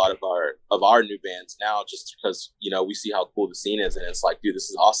started a lot of our new bands now, just because, you know, we see how cool the scene is. And it's like, dude,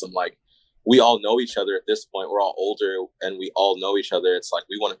 this is awesome. Like, we all know each other at this point. We're all older and we all know each other. It's like,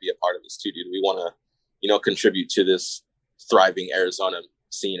 we want to be a part of this too, dude. We want to, you know, contribute to this thriving Arizona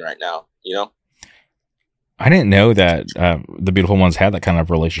scene right now, you know? I didn't know that the Beautiful Ones had that kind of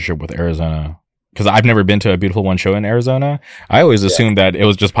relationship with Arizona, because I've never been to a Beautiful One show in Arizona. I always assumed that it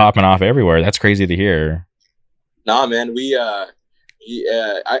was just popping off everywhere. That's crazy to hear. Nah, man,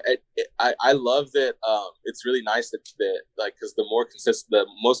 I love that. It's really nice that like, because the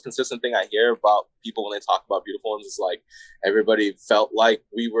most consistent thing I hear about people when they talk about Beautiful Ones is, like, everybody felt like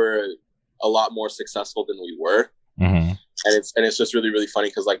we were a lot more successful than we were. Mm-hmm. And it's just really, really funny,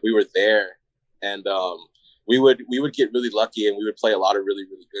 because, like, we were there, and we would get really lucky, and we would play a lot of really,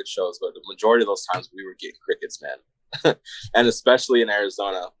 really good shows, but the majority of those times we were getting crickets, man. And especially in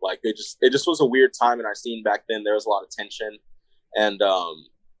Arizona, like, it just was a weird time in our scene back then. There was a lot of tension, and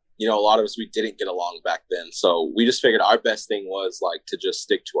you know, a lot of us, we didn't get along back then, so we just figured our best thing was, like, to just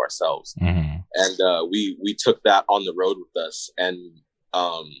stick to ourselves. Mm-hmm. And we took that on the road with us, and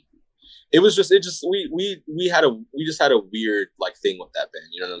we just had a weird, like, thing with that band.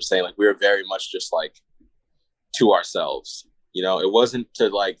 You know what I'm saying? Like, we were very much just, like, to ourselves. You know, it wasn't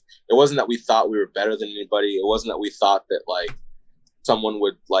that we thought we were better than anybody. It wasn't that we thought that, like, someone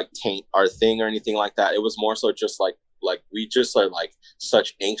would, like, taint our thing or anything like that. It was more so just like we just are, like,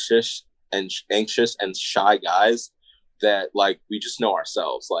 such anxious and shy guys that, like, we just know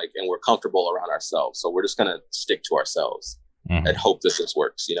ourselves, like, and we're comfortable around ourselves. So we're just gonna stick to ourselves, mm-hmm. and hope that this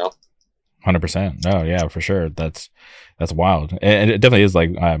works, you know? 100%. No, yeah, for sure. That's wild. And it definitely is,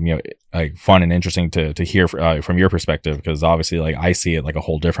 like, you know, like, fun and interesting to hear from your perspective, because obviously, like, I see it like a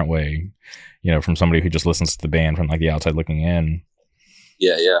whole different way, you know, from somebody who just listens to the band from, like, the outside looking in.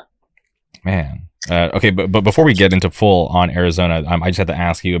 Yeah. Man. Okay, but before we get into full on Arizona, I just had to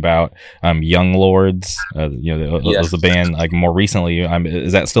ask you about Young Lords. You know, yes. was the band, like, more recently?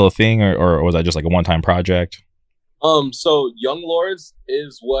 Is that still a thing, or was that just, like, a one-time project? So Young Lords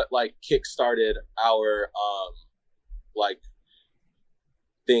is what like kickstarted our like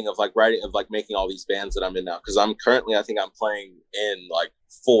thing of like writing of like making all these bands that I'm in now. Because I'm currently, I think I'm playing in like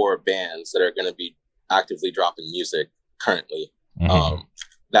 4 bands that are going to be actively dropping music currently, Mm-hmm.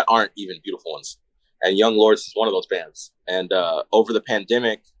 that aren't even beautiful ones. And Young Lords is one of those bands. And over the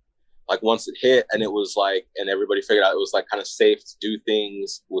pandemic, like once it hit and it was like, and everybody figured out it was like kind of safe to do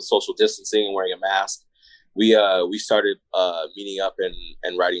things with social distancing and wearing a mask. We started meeting up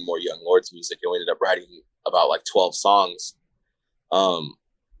and writing more Young Lords music, and we ended up writing about like 12 songs. Um,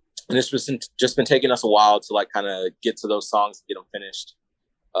 and it's just been taking us a while to like kind of get to those songs and get them finished.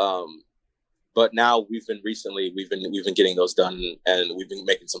 Um, but now we've been getting those done, and we've been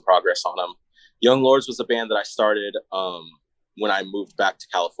making some progress on them. Young Lords was a band that I started when I moved back to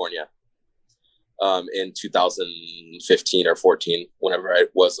California in 2015 or 14, whenever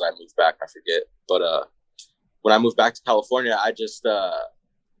it was that I moved back, I forget. But when I moved back to California, I just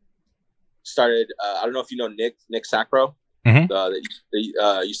started. I don't know if you know Nick Sacro, Mm-hmm.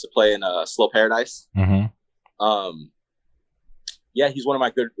 that used to play in Slow Paradise. Mm-hmm. Um, yeah, he's one of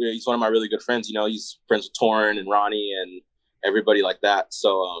my good. He's one of my really good friends. You know, he's friends with Torrin and Ronnie and everybody like that.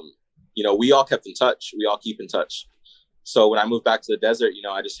 So, you know, we all kept in touch. We all keep in touch. So when I moved back to the desert, you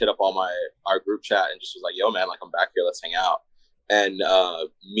know, I just hit up our group chat and just was like, "Yo, man, like I'm back here. Let's hang out." And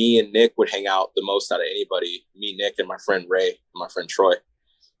me and Nick would hang out the most out of anybody. Me, Nick, and my friend Ray, and my friend Troy.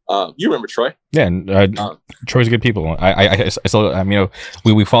 You remember Troy? Yeah, and Troy's good people. I still, you know,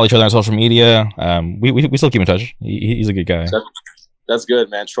 we follow each other on social media. We still keep in touch. He's a good guy. That's good,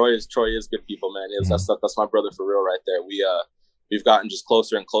 man. Troy is good people, man. That's my brother for real right there. We've gotten just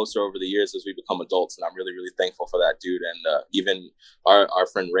closer and closer over the years as we become adults, and I'm really really thankful for that dude. And even our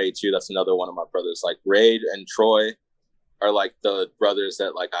friend Ray too. That's another one of my brothers. Like Ray and Troy are like the brothers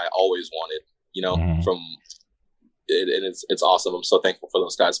that like I always wanted. You know, Mm-hmm. from it, and it's awesome. I'm so thankful for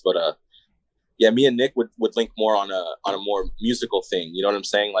those guys. But yeah, me and Nick would link more on a more musical thing. You know what I'm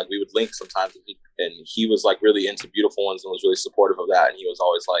saying? Like we would link sometimes, and he was like really into Beautiful Ones and was really supportive of that. And he was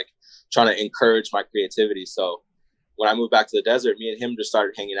always like trying to encourage my creativity. So when I moved back to the desert, me and him just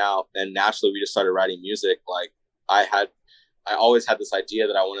started hanging out, and naturally we just started writing music. Like I always had this idea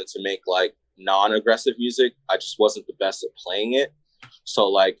that I wanted to make like non-aggressive music. I just wasn't the best at playing it. So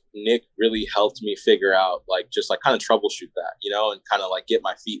like Nick really helped me figure out like just like kind of troubleshoot that, you know, and kind of like get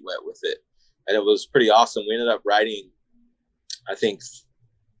my feet wet with it. And it was pretty awesome. We ended up writing, I think,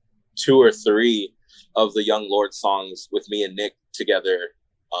 2 or 3 of the Young Lord songs with me and Nick together,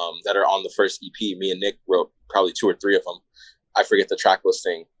 that are on the first EP. Me and Nick wrote probably 2 or 3 of them. I forget the track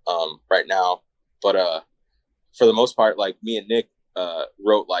listing right now, but for the most part, like me and Nick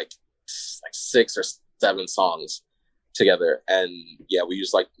wrote like 6 or 7 songs together, and yeah, we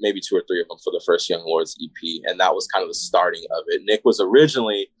used like maybe 2 or 3 of them for the first Young Lords EP, and that was kind of the starting of it. Nick was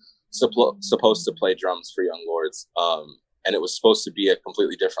originally supposed to play drums for Young Lords, and it was supposed to be a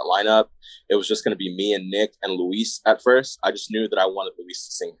completely different lineup. It was just going to be me and Nick and Luis at first. I just knew that I wanted Luis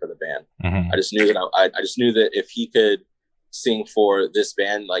to sing for the band. Mm-hmm. I just knew that I just knew that if he could sing for this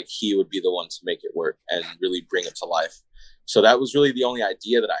band, like he would be the one to make it work and really bring it to life. So that was really the only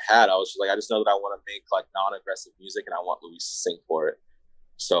idea that I had. I was just like, I just know that I want to make like non-aggressive music, and I want Luis to sing for it.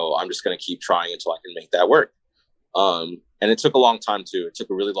 So I'm just going to keep trying until I can make that work. And it took a long time too. It took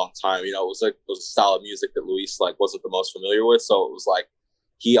a really long time. You know, it was a style of music that Luis like wasn't the most familiar with. So it was like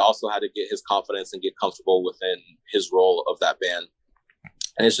he also had to get his confidence and get comfortable within his role of that band.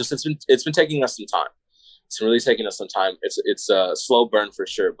 And it's been taking us some time. It's really taking us some time. It's a slow burn for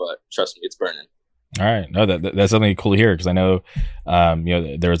sure, but trust me, it's burning. All right, no, that's something cool to hear, because I know, you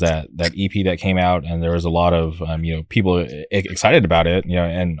know, there was that EP that came out, and there was a lot of you know, people excited about it, you know,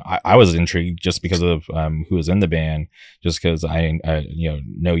 and I was intrigued just because of who was in the band, just because I you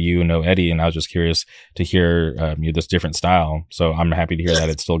know you know Eddie, and I was just curious to hear you know, this different style. So I'm happy to hear that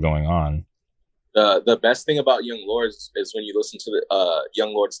it's still going on. The best thing about Young Lords is when you listen to the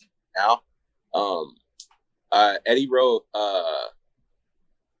Young Lords now. Um, Eddie wrote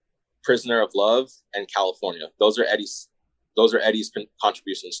Prisoner of Love and California. Those are Eddie's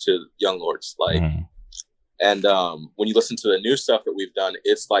contributions to Young Lords. Like, Mm-hmm. and when you listen to the new stuff that we've done,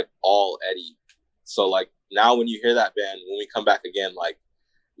 it's like all Eddie. So like now when you hear that band, when we come back again, like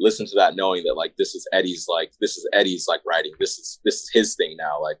listen to that knowing that like this is Eddie's like writing. This is his thing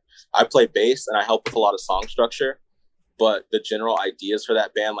now. Like I play bass and I help with a lot of song structure, but the general ideas for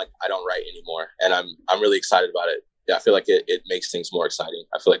that band, like I don't write anymore, and I'm really excited about it. Yeah, I feel like it makes things more exciting.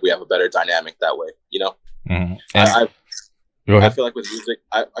 I feel like we have a better dynamic that way, you know. Mm-hmm. I feel like with music,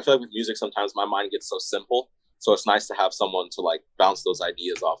 I feel like with music sometimes my mind gets so simple, so it's nice to have someone to like bounce those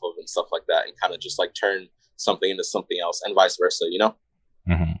ideas off of and stuff like that, and kind of just like turn something into something else, and vice versa. You know.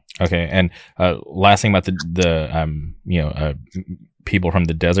 Mm-hmm. Okay, and last thing about the people from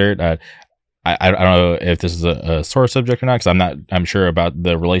the desert. I don't know if this is a sore subject or not, because I'm sure about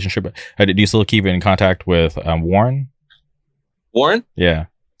the relationship. Do you still keep in contact with Warren? Warren? Yeah.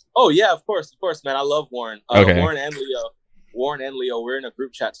 Oh yeah, of course, man. I love Warren. Okay. Warren and Leo, we're in a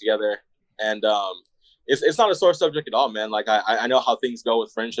group chat together, and it's not a sore subject at all, man. Like I know how things go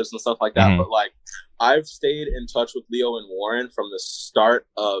with friendships and stuff like that, but like I've stayed in touch with Leo and Warren from the start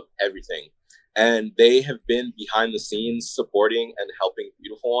of everything, and they have been behind the scenes supporting and helping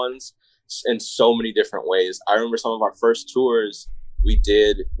Beautiful Ones in so many different ways. I remember some of our first tours we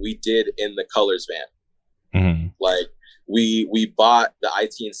did in the Colors van. Mm-hmm. Like we bought the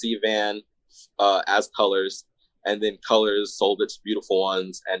ITNC van as Colors, and then Colors sold it to Beautiful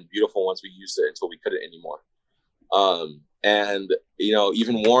Ones, and Beautiful Ones we used it until we couldn't anymore. And you know,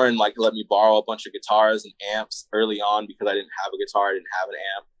 even Warren like let me borrow a bunch of guitars and amps early on because I didn't have a guitar, I didn't have an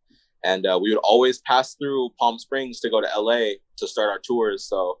amp. And we would always pass through Palm Springs to go to LA to start our tours.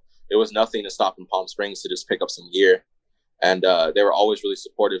 So it was nothing to stop in Palm Springs to just pick up some gear. And they were always really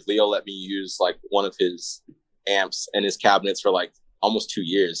supportive. Leo let me use like one of his amps and his cabinets for like almost 2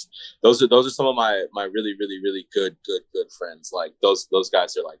 years. Those are some of my really, really, really good friends. Like those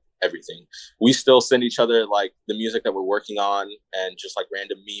guys are like everything. We still send each other like the music that we're working on and just like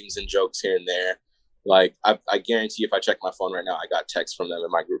random memes and jokes here and there. Like I guarantee if I check my phone right now, I got texts from them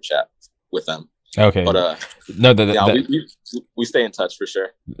in my group chat with them. Okay. But no, we stay in touch for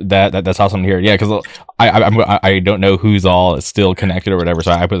sure. That's awesome to hear. Yeah, because I don't know who's all still connected or whatever,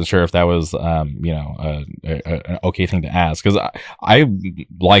 so I wasn't sure if that was an okay thing to ask. Because I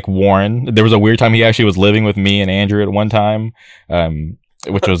like Warren. There was a weird time he actually was living with me and Andrew at one time,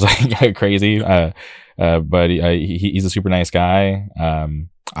 which was like crazy. But he's a super nice guy.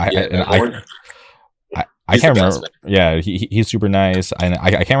 I can't remember. Yeah, he's super nice. And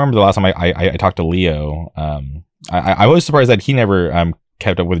I can't remember the last time I talked to Leo. I was surprised that he never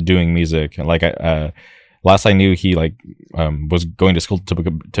kept up with doing music. Like last I knew, he like was going to school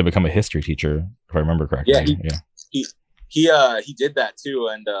to become a history teacher, if I remember correctly. Yeah, he did that too,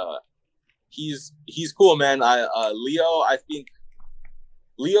 and he's cool, man. Leo, I think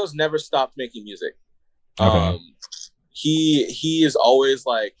Leo's never stopped making music. Okay. He is always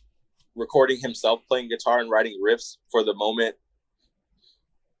like recording himself playing guitar and writing riffs for the moment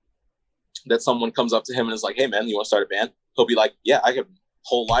that someone comes up to him and is like, "Hey man, you want to start a band?" He'll be like, "Yeah, I have a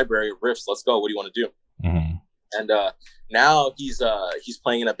whole library of riffs. Let's go. What do you want to do?" Mm-hmm. And now he's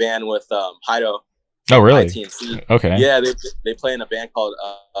playing in a band with Hido. Oh really? ITNC. Okay. Yeah, they play in a band called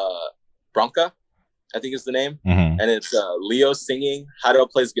Bronca, I think is the name. Mm-hmm. And it's Leo singing, Hido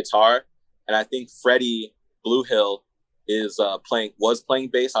plays guitar, and I think Freddie Blue Hill was playing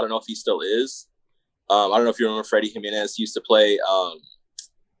bass. I don't know if he still is. I don't know if you remember Freddie Jimenez. He used to play I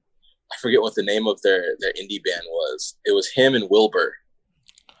forget what the name of their indie band was. It was him and Wilbur.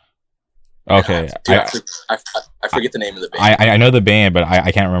 Okay. I forget the name of the band. I know the band, but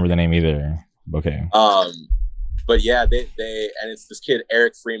I can't remember the name either. Okay. But yeah, they and it's this kid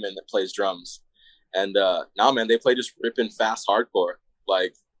Eric Freeman that plays drums. And now man, they play just ripping fast hardcore.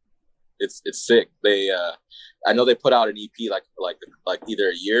 Like it's sick. They I know they put out an EP like either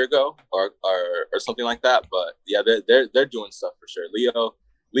a year ago or something like that. But yeah, they're doing stuff for sure.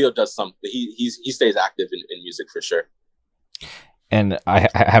 Leo does something. He stays active in music for sure. And I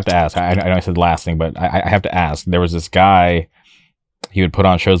have to ask. I know I said the last thing, but I have to ask. There was this guy. He would put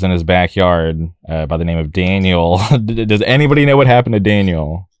on shows in his backyard by the name of Daniel. Does anybody know what happened to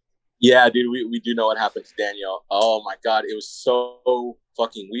Daniel? Yeah, dude, we do know what happened to Daniel. Oh my god, it was so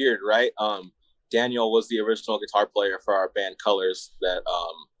fucking weird, right? Daniel was the original guitar player for our band Colors that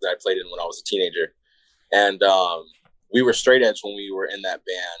I played in when I was a teenager, and we were straight edge when we were in that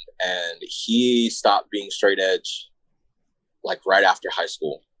band, and he stopped being straight edge like right after high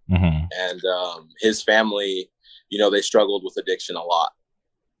school. Mm-hmm. And his family, you know, they struggled with addiction a lot.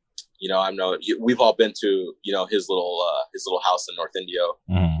 You know, I know we've all been to, you know, his little house in North Indio.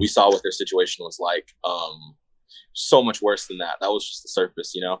 Mm-hmm. We saw what their situation was like. So much worse than that. That was just the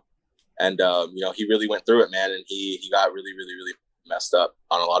surface, you know. And you know, he really went through it, man, and he got really, really, really messed up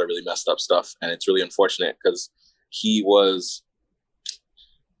on a lot of really messed up stuff. And it's really unfortunate because he had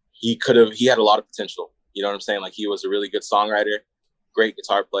a lot of potential. You know what I'm saying? Like, he was a really good songwriter, great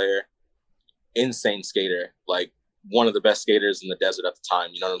guitar player, insane skater, like one of the best skaters in the desert at the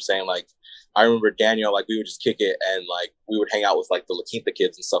time. You know what I'm saying? Like, I remember Daniel, like, we would just kick it and like we would hang out with like the La Quinta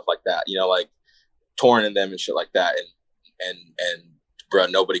kids and stuff like that, you know, like touring and them and shit like that. And bro,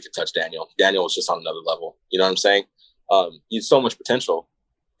 nobody could touch Daniel. Daniel was just on another level. You know what I'm saying? He had so much potential.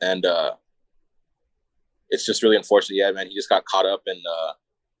 And it's just really unfortunate. Yeah, man, he just got caught up and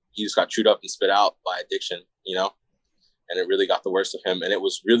he just got chewed up and spit out by addiction, you know, and it really got the worst of him. And it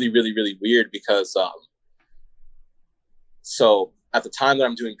was really, really, really weird because so at the time that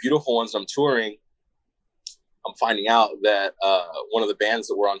I'm doing Beautiful Ones, I'm touring, I'm finding out that one of the bands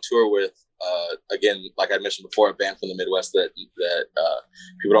that we're on tour with, again, like I mentioned before, a band from the Midwest that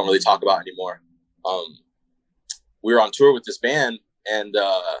people don't really talk about anymore. We were on tour with this band, and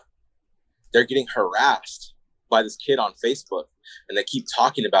they're getting harassed by this kid on Facebook, and they keep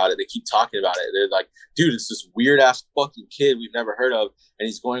talking about it. They're like, dude, it's this weird ass fucking kid we've never heard of, and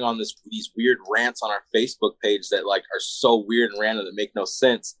he's going on these weird rants on our Facebook page that like are so weird and random that make no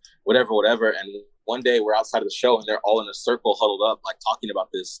sense, whatever. And one day we're outside of the show and they're all in a circle huddled up, like talking about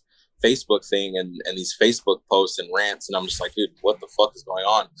this Facebook thing and these Facebook posts and rants. And I'm just like, dude, what the fuck is going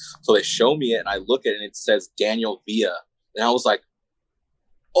on? So they show me it and I look at it and it says Daniel Villa. And I was like,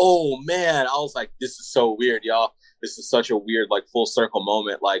 oh man, I was like, this is so weird, y'all. This is such a weird, like, full circle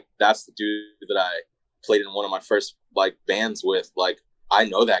moment. Like, that's the dude that I played in one of my first like bands with. Like, I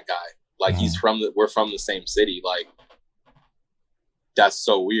know that guy. Like, we're from the same city. Like, that's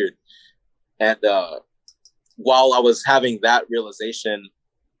so weird. And while I was having that realization,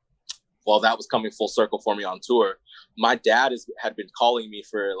 while that was coming full circle for me on tour, my dad had been calling me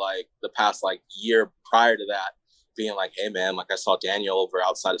for like the past like year prior to that, being like, hey man, like I saw Daniel over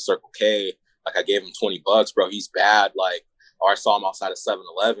outside of Circle K. Like I gave him $20, bro. He's bad. Like, or I saw him outside of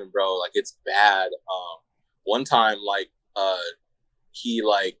 7-Eleven, bro. Like it's bad. One time, like, he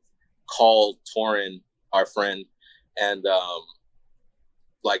like called Torin, our friend, and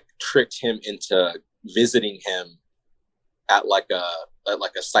like tricked him into visiting him at like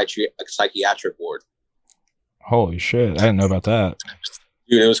a psychiatric ward. Holy shit. I didn't know about that.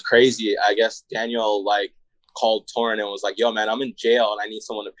 Dude, it was crazy. I guess Daniel like called Torin and was like, yo man, I'm in jail and I need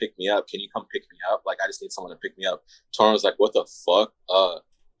someone to pick me up. Can you come pick me up? Like, I just need someone to pick me up. Torin was like, what the fuck?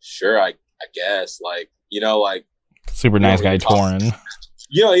 Sure, I guess. Like, you know, like super nice guy Torin.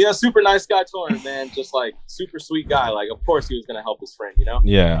 Yeah, super nice guy Torin, man. Just like super sweet guy. Like, of course he was gonna help his friend, you know?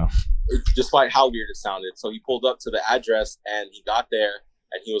 Yeah. Despite how weird it sounded. So he pulled up to the address and he got there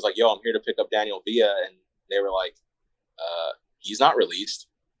and he was like, yo, I'm here to pick up Daniel Villa. And they were like, he's not released.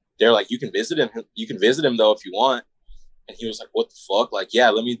 They're like, you can visit him though if you want. And he was like, what the fuck? Like, yeah,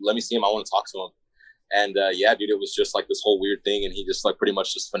 let me see him. I want to talk to him. And yeah, dude, it was just like this whole weird thing. And he just like pretty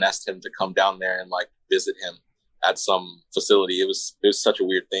much just finessed him to come down there and like visit him at some facility. It was such a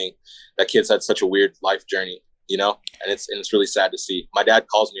weird thing. That kid's had such a weird life journey, you know? And it's really sad to see. My dad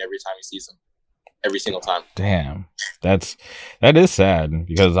calls me every time he sees him. Every single time. Damn, that is sad,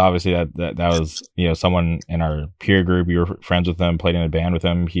 because obviously that was, you know, someone in our peer group. You were friends with him, played in a band with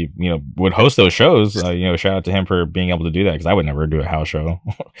him. He, you know, would host those shows. You know, shout out to him for being able to do that, because I would never do a house show.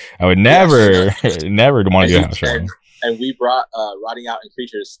 I would never want to do a house show. And we brought Rotting Out and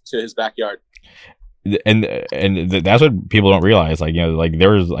Creatures to his backyard. And that's what people don't realize. Like, you know, like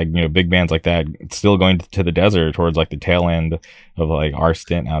there was like, you know, big bands like that still going to the desert towards like the tail end of like our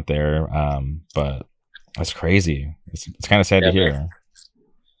stint out there. But that's crazy. It's kind of sad to hear. Man.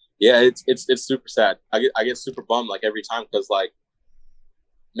 Yeah, it's super sad. I get super bummed like every time, because like,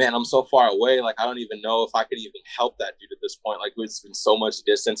 man, I'm so far away. Like, I don't even know if I could even help that dude at this point. Like, it's been so much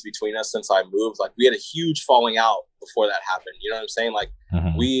distance between us since I moved. Like, we had a huge falling out before that happened. You know what I'm saying? Like,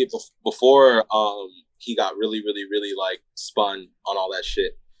 before he got really, really, really like spun on all that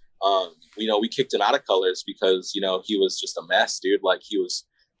shit. You know, we kicked him out of Colors because, you know, he was just a mess, dude. Like, he was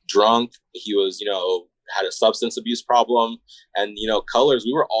drunk. He was, you know, had a substance abuse problem. And, you know, Colors,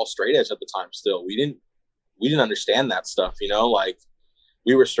 we were all straight edge at the time still. We didn't understand that stuff, you know? Like,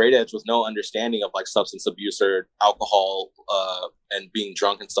 we were straight edge with no understanding of like substance abuse or alcohol and being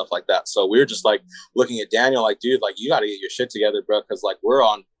drunk and stuff like that. So we were just like looking at Daniel like, dude, like, you got to get your shit together, bro, because like we're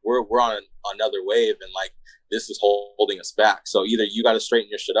on another wave and like this is holding us back. So either you got to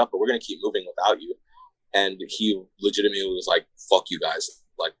straighten your shit up or we're gonna keep moving without you. And he legitimately was like, fuck you guys,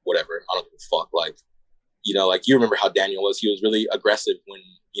 like whatever, I don't give a fuck. Like, you know, like you remember how Daniel was. He was really aggressive when,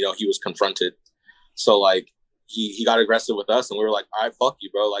 you know, he was confronted. So like he got aggressive with us and we were like, all right, fuck you,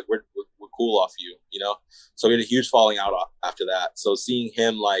 bro. Like we're cool off you, you know? So we had a huge falling out after that. So seeing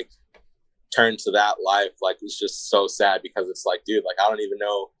him like turn to that life, like, was just so sad, because it's like, dude, like, I don't even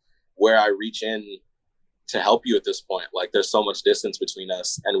know where I reach in to help you at this point. Like, there's so much distance between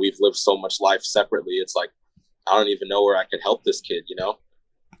us and we've lived so much life separately. It's like, I don't even know where I could help this kid, you know?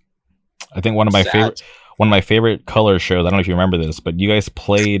 I think one of my favorite Color shows, I don't know if you remember this, but you guys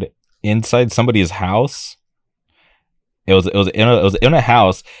played inside somebody's house. It was in a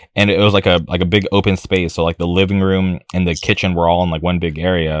house, and it was like a big open space. So like the living room and the kitchen were all in like one big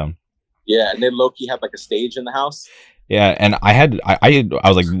area. Yeah, and then Loki had like a stage in the house. Yeah, and I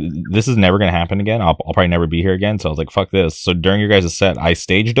was like, this is never gonna happen again. I'll probably never be here again. So I was like, fuck this. So during your guys' set, I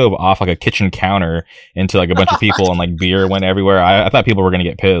stage dove off like a kitchen counter into like a bunch of people, and like beer went everywhere. I thought people were gonna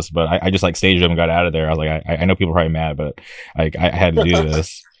get pissed, but I just like staged them and got out of there. I was like, I know people are probably mad, but like I had to do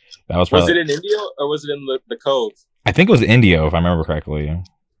this. That was Was probably. it in India or was it in the Cove? I think it was Indio, if I remember correctly.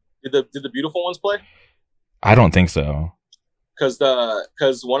 Did the beautiful ones play? I don't think so.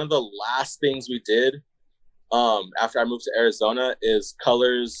 Because one of the last things we did after I moved to Arizona is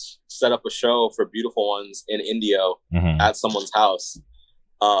Colors set up a show for Beautiful Ones in Indio Mm-hmm. at someone's house.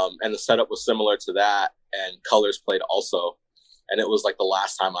 And the setup was similar to that, and Colors played also. And it was like the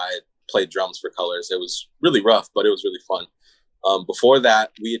last time I had played drums for Colors. It was really rough, but it was really fun. Before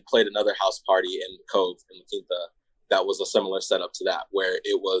that, we had played another house party in Cove in La Quinta that was a similar setup to that, where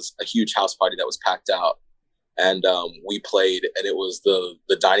it was a huge house party that was packed out. And we played, and it was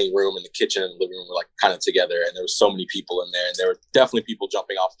the dining room and the kitchen and the living room were like kind of together, and there were so many people in there, and there were definitely people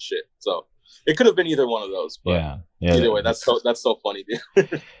jumping off of shit. So it could have been either one of those, but yeah. either way, that's so funny,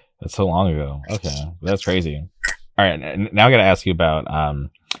 dude. That's so long ago. Okay, that's crazy. All right, now I got to ask you about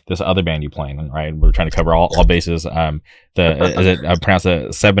this other band you playing. Right, we're trying to cover all bases. Is it I pronounce it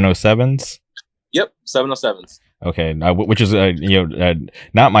 707s? Yep, 707s. Okay, which is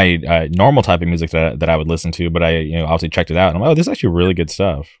not my normal type of music that I would listen to, but I obviously checked it out and I'm like, oh, this is actually really good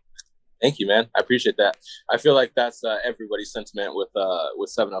stuff. Thank you, man. I appreciate that. I feel like that's everybody's sentiment with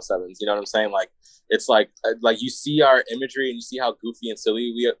 707s. You know what I'm saying? Like it's like you see our imagery and you see how goofy and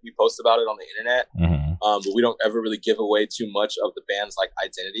silly we post about it on the internet. Mm-hmm. But we don't ever really give away too much of the band's like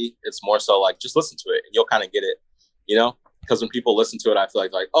identity. It's more so like just listen to it and you'll kind of get it. You know? Because when people listen to it, I feel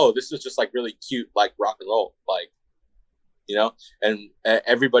like oh, this is just like really cute, like rock and roll, like And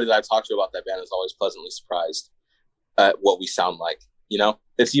everybody that I've talked to about that band is always pleasantly surprised at what we sound like.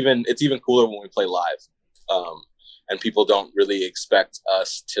 It's even cooler when we play live, and people don't really expect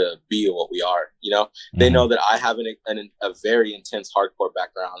us to be what we are. They know that I have a very intense hardcore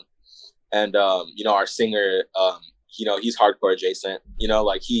background, and our singer, he's hardcore adjacent.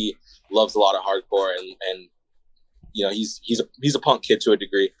 Like he loves a lot of hardcore and he's a punk kid to a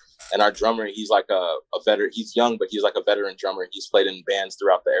degree. And our drummer, he's like a veteran. He's young, but he's like a veteran drummer. He's played in bands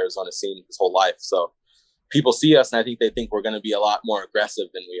throughout the Arizona scene his whole life. So people see us, and I think they think we're going to be a lot more aggressive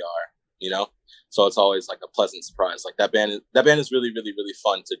than we are. So it's always like a pleasant surprise. Like that band is really, really, really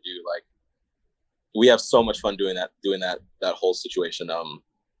fun to do. Like we have so much fun doing that whole situation.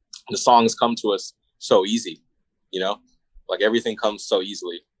 The songs come to us so easy. Like everything comes so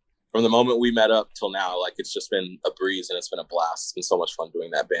easily. From the moment we met up till now, like it's just been a breeze and it's been a blast. It's been so much fun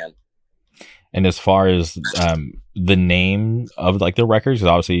doing that band. And as far as the name of like the records, is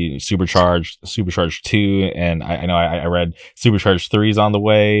obviously Supercharged 2, and I know I read Supercharged 3 is on the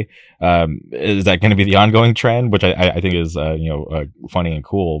way. Is that going to be the ongoing trend, which I think is funny and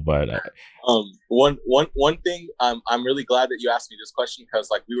cool? But one thing I'm really glad that you asked me this question, because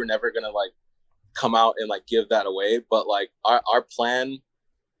like we were never gonna like come out and like give that away, but like our plan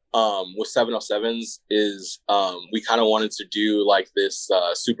with 707s is we kind of wanted to do like this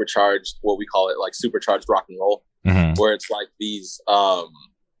supercharged, what we call it, like supercharged rock and roll, where it's like these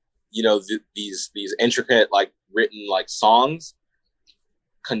these intricate like written like songs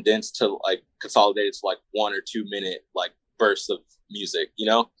condensed to like consolidated to like 1 or 2 minute like bursts of music,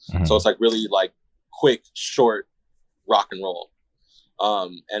 so it's like really like quick short rock and roll.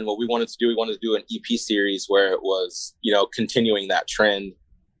 And what we wanted to do an EP series where it was continuing that trend.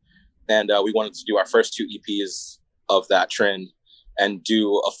 And we wanted to do our first 2 EPs of that trend and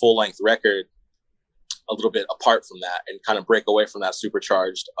do a full-length record a little bit apart from that and kind of break away from that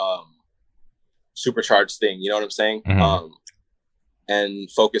supercharged thing. You know what I'm saying? And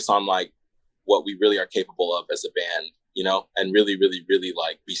focus on like what we really are capable of as a band, and really, really, really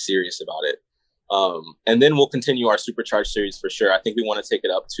like be serious about it. And then we'll continue our supercharged series for sure. I think we want to take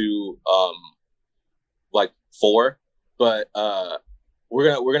it up to like 4, but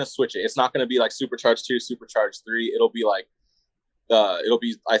we're gonna switch it. It's not gonna be like Supercharged 2, Supercharged 3. It'll be like I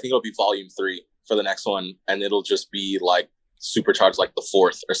think it'll be volume 3 for the next one, and it'll just be like Supercharged like the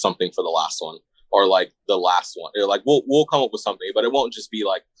 4th or something for the last one, or like the last one. Like we'll come up with something, but it won't just be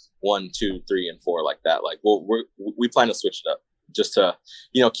like 1, 2, 3, and 4 like that. Like we plan to switch it up just to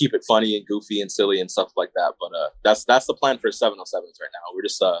keep it funny and goofy and silly and stuff like that. But that's the plan for 707s right now. We're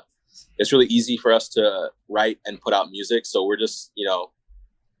just it's really easy for us to write and put out music, so we're just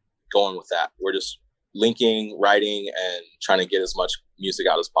going with that. We're just linking, writing, and trying to get as much music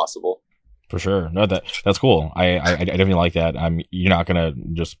out as possible. For sure. No, that's cool. I definitely like that. You're not gonna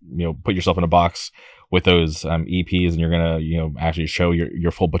just put yourself in a box with those EPs, and you're gonna actually show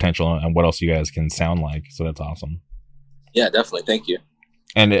your full potential and what else you guys can sound like. So that's awesome. Yeah, definitely. Thank you.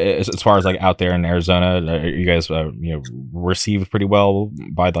 And as far as like out there in Arizona, you guys received pretty well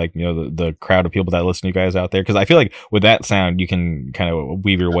by like the crowd of people that listen to you guys out there? Because I feel like with that sound, you can kind of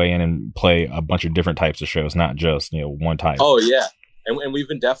weave your way in and play a bunch of different types of shows, not just one type. Oh yeah. And we've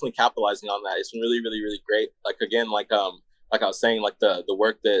been definitely capitalizing on that. It's been really, really, really great. Like again, like I was saying, like the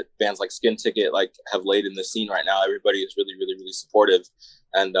work that bands like Skin Ticket like have laid in the scene right now, everybody is really, really, really supportive,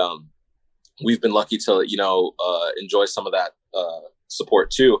 and we've been lucky to enjoy some of that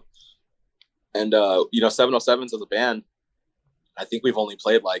support too. And 707s as a band, I think we've only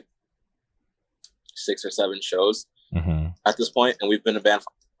played like 6 or 7 shows at this point, and we've been a band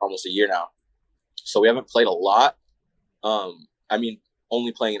for almost a year now, so we haven't played a lot. I mean,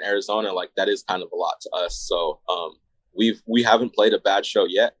 only playing in Arizona, like that is kind of a lot to us. So we haven't played a bad show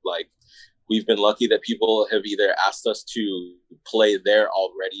yet. Like we've been lucky that people have either asked us to play their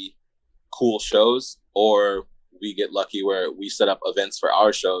already cool shows, or we get lucky where we set up events for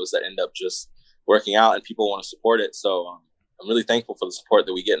our shows that end up just working out and people want to support it. So I'm really thankful for the support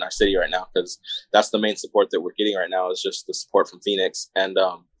that we get in our city right now, because that's the main support that we're getting right now, is just the support from Phoenix. And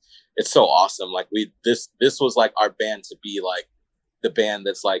it's so awesome. Like this was like our band to be like the band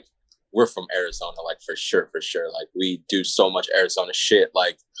that's like, we're from Arizona, like for sure. Like we do so much Arizona shit.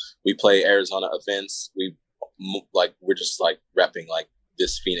 Like we play Arizona events. We're just like repping like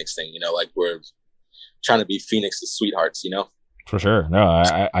this Phoenix thing, like we're trying to be Phoenix's sweethearts, For sure. No,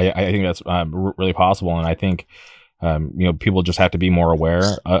 I think that's really possible. And I think, people just have to be more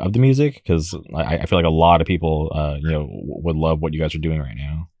aware of the music, because I feel like a lot of people, would love what you guys are doing right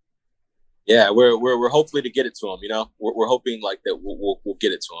now. Yeah, we're hopefully to get it to them. We're hoping like that we'll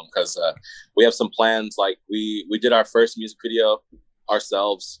get it to them, because we have some plans. Like we did our first music video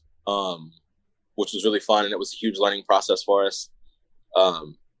ourselves, which was really fun, and it was a huge learning process for us.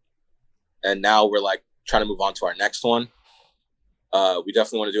 And now we're like trying to move on to our next one. We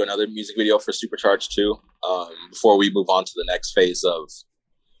definitely want to do another music video for Supercharged too, before we move on to the next phase of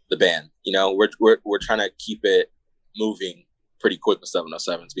the band. We're trying to keep it moving pretty quick with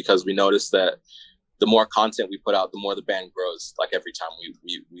 707s, because we noticed that the more content we put out, the more the band grows. Like every time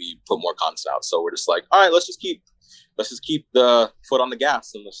we put more content out, so we're just like, all right, let's just keep the foot on the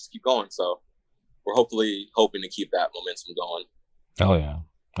gas and let's just keep going. So we're hoping to keep that momentum going. Oh yeah.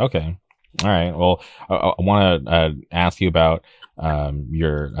 Okay. All right. Well, I want to ask you about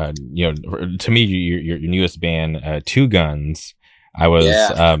your to me your newest band, Two Guns. I was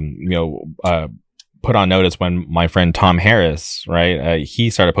put on notice when my friend Tom Harris, right? He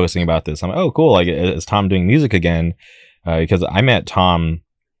started posting about this. I'm like, oh, cool. Like, is Tom doing music again? Because I met Tom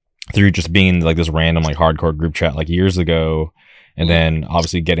through just being like this random like hardcore group chat like years ago, and then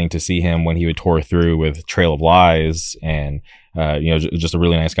obviously getting to see him when he would tour through with Trail of Lies, and just a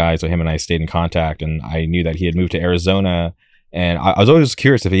really nice guy. So him and I stayed in contact, and I knew that he had moved to Arizona. And I was always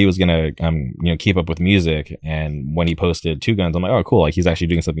curious if he was gonna, keep up with music. And when he posted Two Guns, I'm like, oh, cool! Like he's actually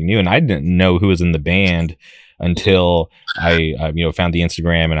doing something new. And I didn't know who was in the band until I, found the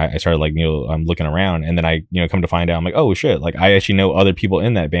Instagram, and I started like, looking around. And then I, come to find out, I'm like, oh shit! Like I actually know other people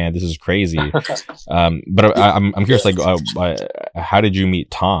in that band. This is crazy. But I'm curious, like, how did you meet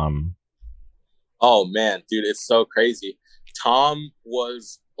Tom? Oh man, dude, it's so crazy. Tom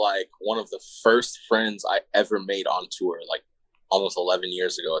was like one of the first friends I ever made on tour, like almost 11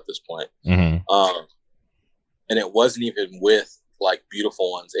 years ago at this point. And it wasn't even with like Beautiful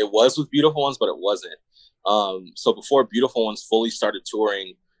Ones. It was with Beautiful Ones, but it wasn't. So before Beautiful Ones fully started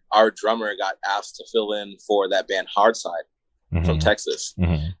touring, our drummer got asked to fill in for that band Hardside from Texas.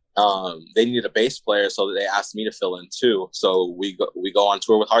 They needed a bass player, so they asked me to fill in too. So we go on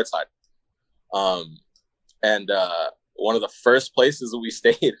tour with Hardside. And one of the first places that we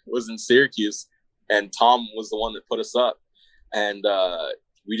stayed was in Syracuse, and Tom was the one that put us up. And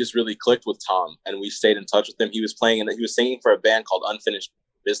we just really clicked with Tom, and we stayed in touch with him. He was singing for a band called Unfinished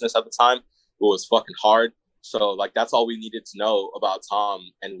Business at the time. It was fucking hard. So like that's all we needed to know about Tom,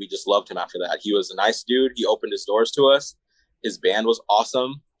 and we just loved him after that. He was a nice dude. He opened his doors to us. His band was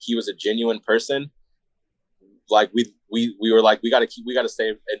awesome. He was a genuine person. Like we were like, we gotta stay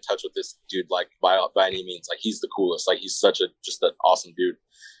in touch with this dude, like by any means. Like he's the coolest. Like he's just an awesome dude.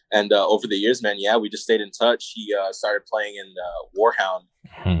 And over the years, man, yeah, we just stayed in touch. He started playing in Warhound,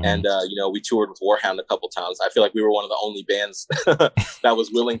 and we toured with Warhound a couple times. I feel like we were one of the only bands that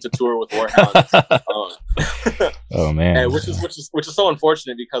was willing to tour with Warhound. Oh man, and which is so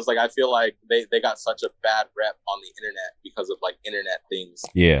unfortunate, because like I feel like they got such a bad rep on the internet because of like internet things.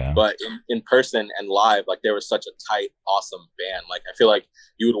 Yeah. But in person and live, like they were such a tight, awesome band. Like I feel like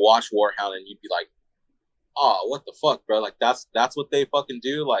you would watch Warhound and you'd be like, oh, what the fuck, bro? Like that's what they fucking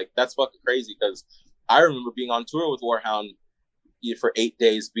do. Like that's fucking crazy. Because I remember being on tour with Warhound for 8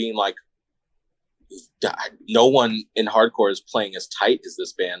 days, being like, no one in hardcore is playing as tight as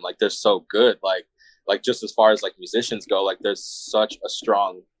this band. Like they're so good. Like just as far as like musicians go, like there's such a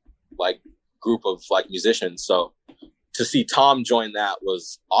strong like group of like musicians. So to see Tom join that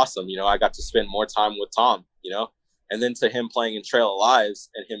was awesome. You know, I got to spend more time with Tom, you know. And then to him playing in Trail of Lives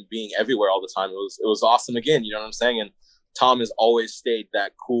and him being everywhere all the time, it was awesome again. You know what I'm saying? And Tom has always stayed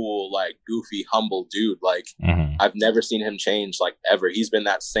that cool, like goofy, humble dude. Like I've never seen him change, like ever. He's been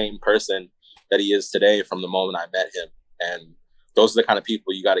that same person that he is today from the moment I met him. And those are the kind of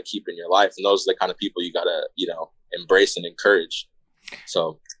people you got to keep in your life. And those are the kind of people you got to, you know, embrace and encourage.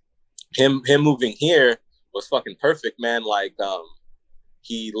 So him moving here was fucking perfect, man. Like,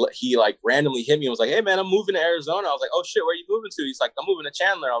 he like randomly hit me and was like, hey man, I'm moving to Arizona. I was like, oh shit, where are you moving to? He's like, I'm moving to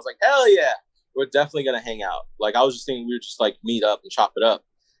Chandler. I was like, hell yeah, we're definitely gonna hang out. Like I was just thinking we would just like meet up and chop it up.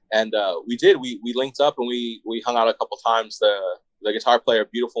 And we did. We linked up and we hung out a couple times. The guitar player,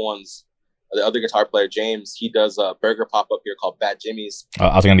 Beautiful Ones, the other guitar player, James, he does a burger pop up here called Bad Jimmy's.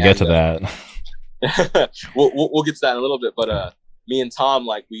 I was gonna get to that. we'll get to that in a little bit, but me and Tom,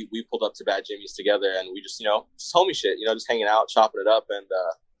 like we pulled up to Bad Jimmy's together, and we just, you know, just homie shit, you know, just hanging out, chopping it up. And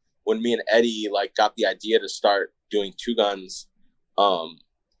when me and Eddie like got the idea to start doing Two Guns,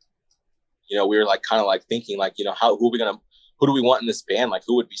 you know, we were like kind of like thinking like, you know, who do we want in this band? Like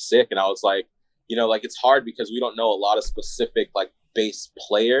who would be sick? And I was like, you know, like it's hard because we don't know a lot of specific like bass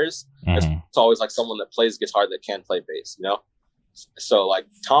players. It's always like someone that plays guitar that can play bass, you know? So like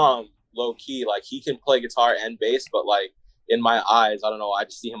Tom, low key, like he can play guitar and bass, but like in my eyes, I don't know, I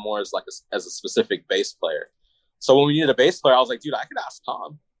just see him more as like as a specific bass player. So when we needed a bass player, I was like, dude, I could ask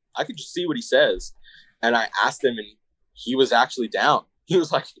Tom. I could just see what he says. And I asked him, and he was actually down. He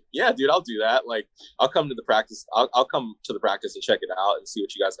was like, yeah, dude, I'll do that. Like, I'll come to the practice. I'll come to the practice and check it out and see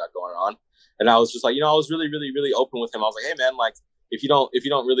what you guys got going on. And I was just like, you know, I was really, really, really open with him. I was like, hey man, like if you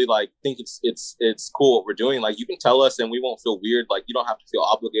don't really like think it's cool what we're doing, like you can tell us and we won't feel weird. Like you don't have to feel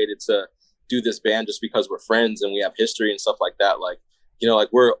obligated to do this band just because we're friends and we have history and stuff like that. Like, you know, like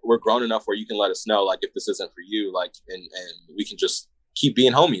we're grown enough where you can let us know like if this isn't for you, like and we can just keep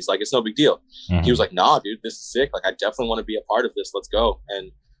being homies. Like it's no big deal. He was like, nah, dude, this is sick. Like I definitely want to be a part of this. Let's go.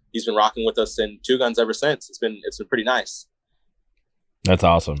 And he's been rocking with us in Two Guns ever since. It's been pretty nice. That's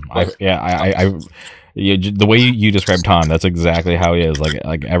awesome. The way you described Tom, that's exactly how he is.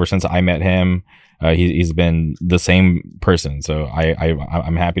 Like ever since I met him, he's been the same person. So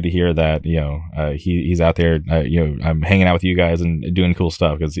I'm happy to hear that, you know, he's out there, you know, I'm hanging out with you guys and doing cool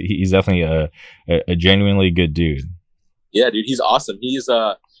stuff, because he's definitely a genuinely good dude. Yeah, dude, he's awesome. He's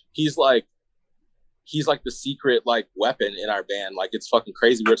like the secret like weapon in our band. Like it's fucking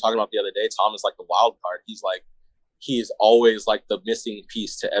crazy. We were talking about the other day. Tom is like the wild card. He is always like the missing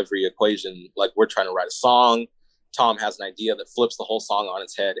piece to every equation. Like we're trying to write a song. Tom has an idea that flips the whole song on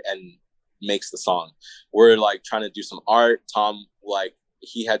its head and makes the song. We're like trying to do some art. Tom, like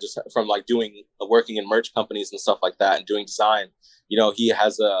he had just from like working in merch companies and stuff like that and doing design, you know, he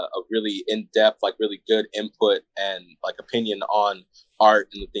has a really in-depth, like really good input and like opinion on art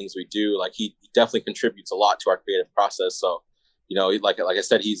and the things we do. Like he definitely contributes a lot to our creative process. So, you know, like I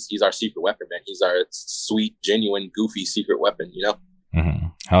said, he's our secret weapon, man. He's our sweet, genuine, goofy secret weapon, you know?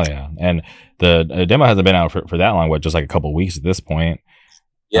 Hell yeah. And the demo hasn't been out for that long, what, just like a couple of weeks at this point?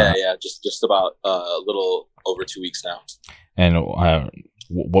 Yeah, just about a little over 2 weeks now. And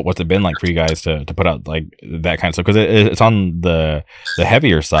what's it been like for you guys to put out like that kind of stuff? Because it's on the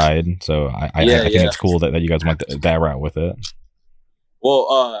heavier side, so I think it's cool that you guys went that route with it.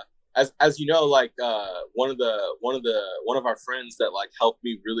 Well, as you know, like one of our friends that like helped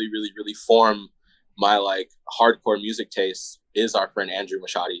me really, really, really form my like hardcore music taste is our friend Andrew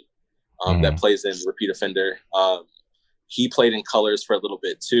Machadi, that plays in Repeat Offender. He played in Colors for a little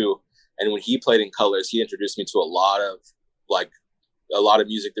bit too, and when he played in Colors, he introduced me to a lot of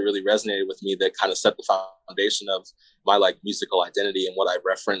music that really resonated with me, that kind of set the foundation of my like musical identity and what I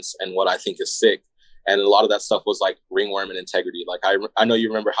reference and what I think is sick. And a lot of that stuff was like Ringworm and Integrity. Like I know you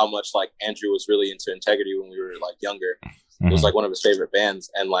remember how much like Andrew was really into Integrity when we were like younger. It was like one of his favorite bands,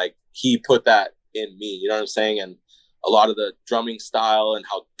 and like he put that in me, you know what I'm saying? And a lot of the drumming style and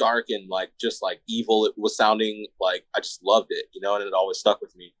how dark and like just like evil it was sounding. Like I just loved it, you know, and it always stuck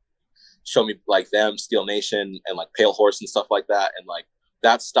with me. Show me like them, Steel Nation, and like Pale Horse and stuff like that, and like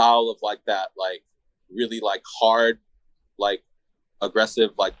that style of like that like really like hard, like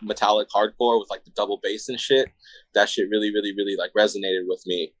aggressive, like metallic hardcore with like the double bass and shit. That shit really, really, really like resonated with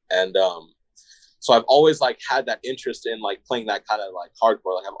me, and so I've always like had that interest in like playing that kind of like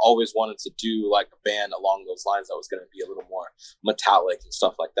hardcore. Like I've always wanted to do like a band along those lines that was going to be a little more metallic and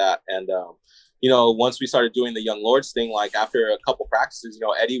stuff like that, and you know, once we started doing the Young Lords thing, like after a couple practices, you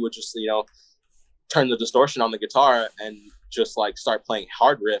know, Eddie would just, you know, turn the distortion on the guitar and just like start playing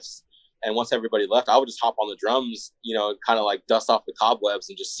hard riffs. And once everybody left, I would just hop on the drums, you know, kind of like dust off the cobwebs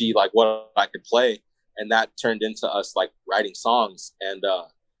and just see like what I could play. And that turned into us like writing songs. And,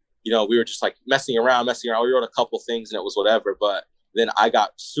 you know, we were just like messing around. We wrote a couple things and it was whatever. But then I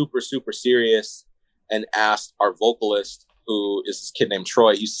got super, super serious and asked our vocalist, who is this kid named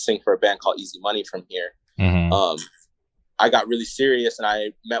Troy. He used to sing for a band called Easy Money from here. Mm-hmm. I got really serious and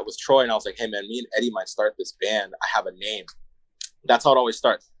I met with Troy and I was like, hey man, me and Eddie might start this band. I have a name. That's how it always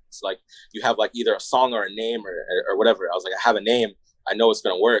starts. It's like you have like either a song or a name or whatever. I was like, I have a name. I know it's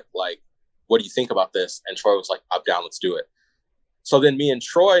going to work. Like, what do you think about this? And Troy was like, I'm down. Let's do it. So then me and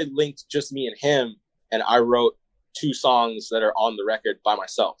Troy linked just me and him. And I wrote 2 songs that are on the record by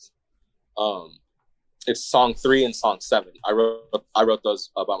myself. It's song 3 and song 7. I wrote those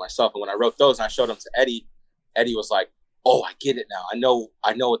by myself. And when I wrote those and I showed them to Eddie, Eddie was like, oh, I get it now.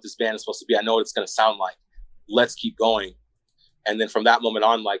 I know what this band is supposed to be. I know what it's going to sound like. Let's keep going. And then from that moment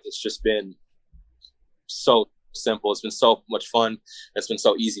on, like, it's just been so simple. It's been so much fun. It's been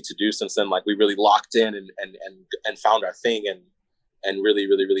so easy to do since then. Like, we really locked in and found our thing and really,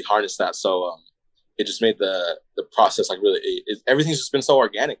 really, really harnessed that. So it just made the process like really, everything's just been so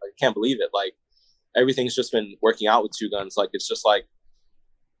organic. Like, I can't believe it. Like, everything's just been working out with Two Guns. Like, it's just like,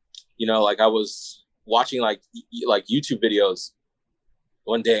 you know, like I was watching like YouTube videos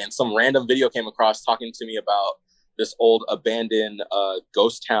one day and some random video came across talking to me about this old abandoned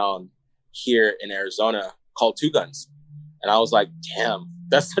ghost town here in Arizona called Two Guns. And I was like, damn,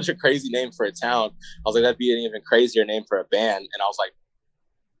 that's such a crazy name for a town. I was like, that'd be an even crazier name for a band. And I was like,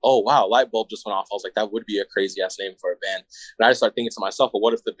 oh, wow, light bulb just went off. I was like, that would be a crazy ass name for a band. And I just started thinking to myself, well,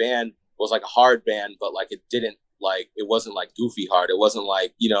 what if the band was like a hard band, but like it didn't like, it wasn't like goofy hard. It wasn't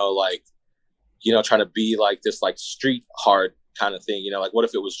like, trying to be like this like street hard kind of thing, like what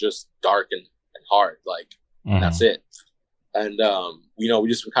if it was just dark and hard, like, and that's it. And, we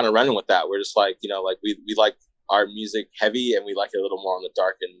just were kind of running with that. We're just like, like we like our music heavy and we like it a little more on the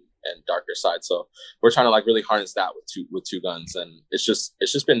dark and darker side. So we're trying to like really harness that with Two Guns. And it's just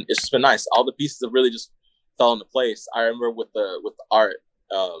been nice. All the pieces have really just fell into place. I remember with the art,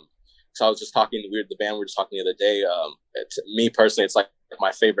 so I was just talking, the band we were just talking the other day, to me personally, it's like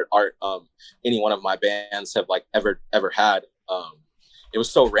my favorite art any one of my bands have like ever had. It was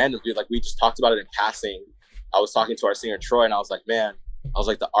so random, dude. Like we just talked about it in passing. I was talking to our singer Troy and I was like, man,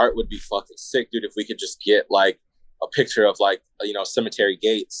 the art would be fucking sick, dude, if we could just get like a picture of like, cemetery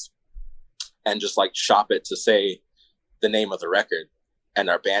gates and just like shop it to say the name of the record and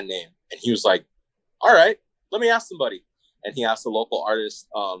our band name. And he was like, all right, let me ask somebody. And he asked a local artist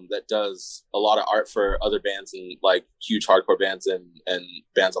that does a lot of art for other bands and like huge hardcore bands and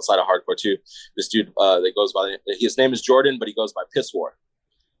bands outside of hardcore too. This dude that goes by, his name is Jordan, but he goes by Piss War.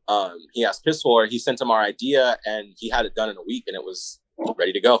 He asked Piss War, he sent him our idea and he had it done in a week and it was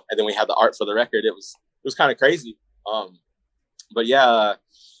ready to go. And then we had the art for the record. It was kind of crazy. But yeah,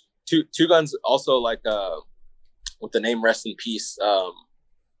 Two Guns also like with the name Rest in Peace.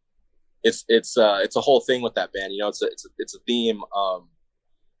 It's a whole thing with that band. It's a theme.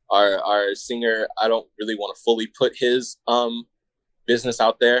 Our singer, I don't really want to fully put his business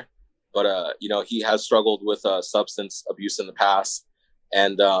out there, but he has struggled with substance abuse in the past,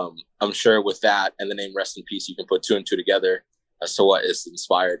 and I'm sure with that and the name Rest in Peace, you can put 2 and 2 together as to what has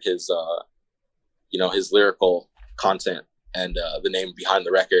inspired his his lyrical content and the name behind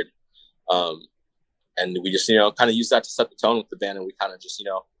the record. And we just kind of use that to set the tone with the band, and we kind of just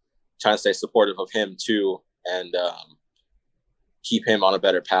trying to stay supportive of him too, and keep him on a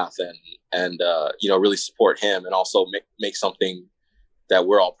better path, and really support him, and also make something that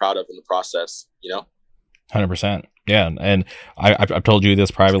we're all proud of in the process. 100%. Yeah, and I've told you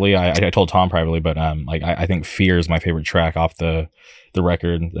this privately. I told Tom privately, but I think Fear is my favorite track off the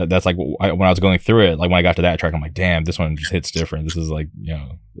record. That's like when I was going through it, like when I got to that track, I'm like, damn, this one just hits different. This is like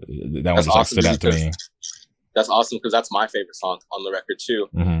that one just awesome, like stood out to me. That's awesome because that's my favorite song on the record too.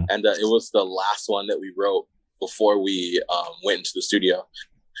 Mm-hmm. And it was the last one that we wrote before we went into the studio.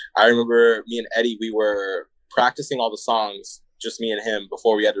 I remember me and Eddie, we were practicing all the songs, just me and him,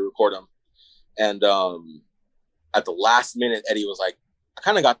 before we had to record them. And at the last minute, Eddie was like, I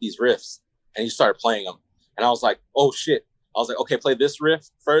kind of got these riffs. And he started playing them. And I was like, oh shit. I was like, okay, play this riff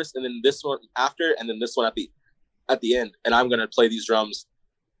first, and then this one after, and then this one at the end. And I'm going to play these drums.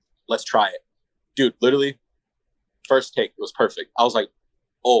 Let's try it. Dude, literally, first take, it was perfect. I was like,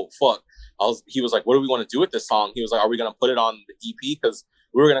 oh, fuck. He was like, what do we want to do with this song? He was like, are we going to put it on the EP? Because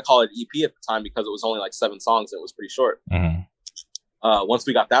we were going to call it EP at the time because it was only like 7 songs and it was pretty short. Mm-hmm. Once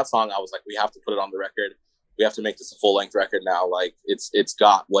we got that song, I was like, we have to put it on the record. We have to make this a full length record now. Like it's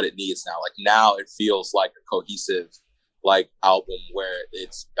got what it needs now. Like now it feels like a cohesive like album where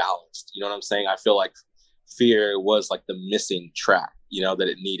it's balanced. You know what I'm saying? I feel like Fear was like the missing track, you know, that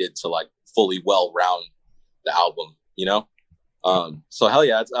it needed to like fully well round the album, you know? So hell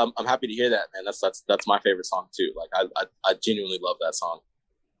yeah, I'm happy to hear that, man. That's my favorite song too. Like I genuinely love that song.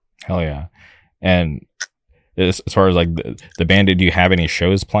 Hell yeah. And as far as like the band, do you have any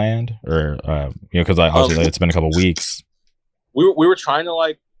shows planned, or you know, because obviously it's been a couple weeks. We were trying to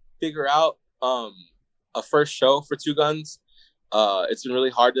like figure out a first show for Two Guns. It's been really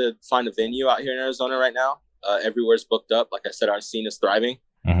hard to find a venue out here in Arizona right now. Everywhere's booked up. Like I said, our scene is thriving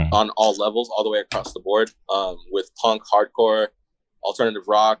on all levels, all the way across the board, with punk, hardcore, alternative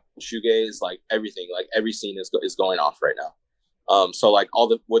rock, shoegaze, like everything. Like every scene is going off right now. So like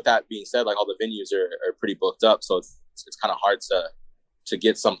with that being said, like all the venues are pretty booked up. So it's kind of hard to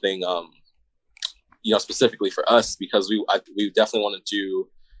get something, you know, specifically for us, because we definitely want to do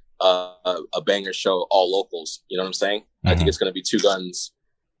a banger show, all locals. You know what I'm saying? Mm-hmm. I think it's going to be Two Guns,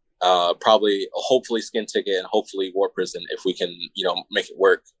 probably, hopefully Skin Ticket, and hopefully War Prison if we can, you know, make it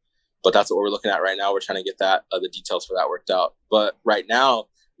work. But that's what we're looking at right now. We're trying to get that the details for that worked out. But right now,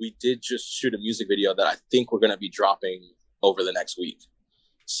 we did just shoot a music video that I think we're going to be dropping over the next week.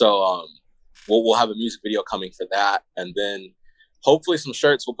 So we'll have a music video coming for that, and then hopefully some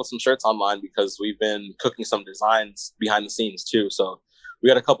shirts. We'll put some shirts online because we've been cooking some designs behind the scenes too. So we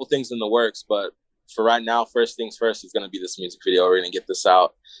got a couple things in the works, but for right now, first things first is going to be this music video. We're going to get this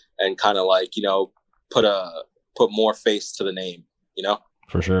out and kind of like, you know, put more face to the name, you know?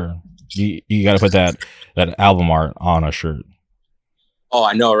 For sure. You got to put that album art on a shirt. Oh,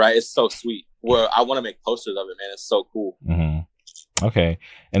 I know, right? It's so sweet. Well, I want to make posters of it, man. It's so cool. Mm-hmm. Okay.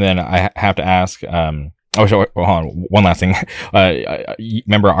 And then I have to ask, hold on. One last thing.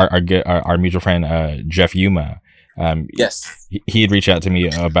 Remember our mutual friend, Jeff Yuma? Yes. He had reached out to me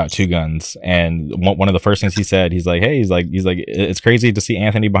about Two Guns, and one of the first things he said, he's like, it's crazy to see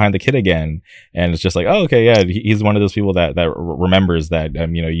Anthony behind the kit again. And it's just like, oh, okay, yeah, he's one of those people that remembers that,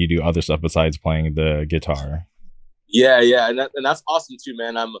 you know, you do other stuff besides playing the guitar. Yeah, and that's awesome too,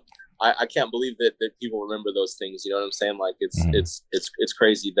 man. I can't believe that people remember those things. You know what I'm saying? Like it's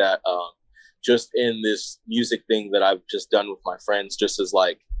crazy that just in this music thing that I've just done with my friends, just as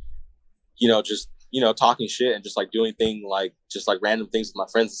like, you know, just, you know, talking shit and just like doing thing like just like random things with my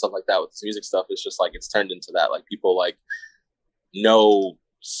friends and stuff like that with this music stuff. It's just like it's turned into that. Like people like know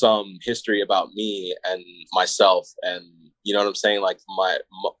some history about me and myself, and you know what I'm saying? Like my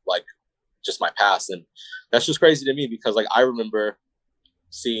like just my past, and that's just crazy to me because like I remember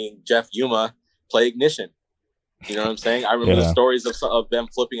seeing Jeff Yuma play Ignition. You know what I'm saying? I remember the stories of them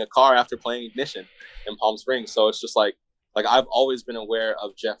flipping a car after playing Ignition in Palm Springs. So it's just like I've always been aware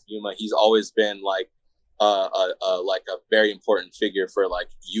of Jeff Yuma. He's always been like a very important figure for like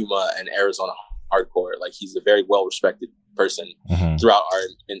Yuma and Arizona hardcore. Like he's a very well respected person throughout our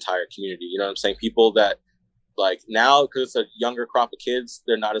entire community. You know what I'm saying? People that like now, because it's a younger crop of kids,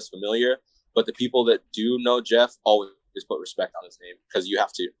 they're not as familiar. But the people that do know Jeff always put respect on his name, because you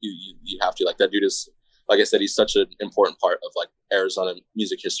have to. You have to. Like that dude is, like I said, he's such an important part of like Arizona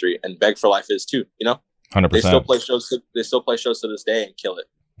music history, and Beg for Life is too. You know, 100%. They still play shows. They still play shows to this day and kill it.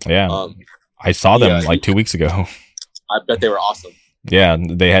 Yeah, I saw them like 2 weeks ago. I bet they were awesome. Yeah,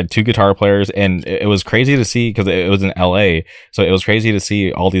 they had 2 guitar players, and it was crazy to see because it was in LA. So it was crazy to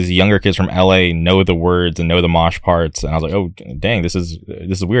see all these younger kids from LA know the words and know the mosh parts. And I was like, oh, dang, this is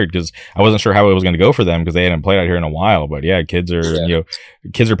weird, because I wasn't sure how it was going to go for them because they hadn't played out here in a while. But yeah, kids are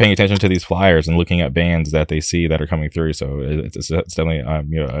paying attention to these flyers and looking at bands that they see that are coming through. So it's definitely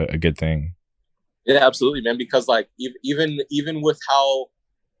a good thing. Yeah, absolutely, man. Because like even with how,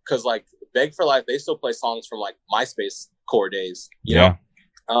 because like Beg for Life, they still play songs from like MySpace core days, you know?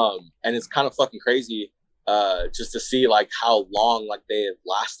 And it's kind of fucking crazy just to see like how long like they have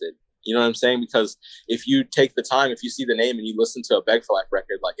lasted. You know what I'm saying? Because if you take the time, if you see the name and you listen to a Beg for Life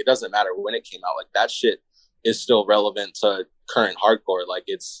record, like it doesn't matter when it came out, like that shit is still relevant to current hardcore. Like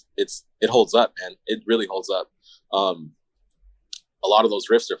it holds up, man. It really holds up. A lot of those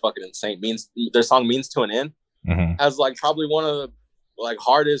riffs are fucking insane. Their song Means to an End, has like probably one of the like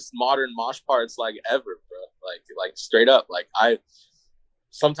hardest modern mosh parts like ever, bro. Like straight up. Like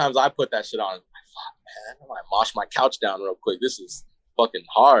sometimes I put that shit on. I'm like, fuck, man, I might mosh my couch down real quick. This is fucking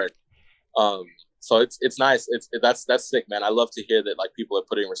hard. So it's nice. That's sick, man. I love to hear that like people are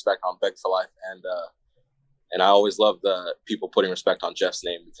putting respect on Beg for Life, and I always love the people putting respect on Jeff's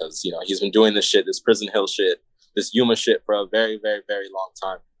name because you know he's been doing this shit, this Prison Hill shit, this Yuma shit for a very, very, very long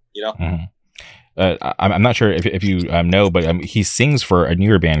time. You know. I'm not sure if you know, but he sings for a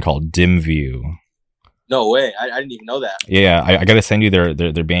newer band called Dim View. No way! I didn't even know that. Yeah, I got to send you their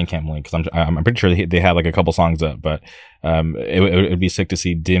Bandcamp link because I'm pretty sure they have like a couple songs up, but it would be sick to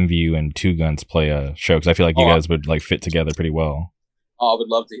see Dim View and Two Guns play a show because I feel like you guys would like fit together pretty well. Oh, I would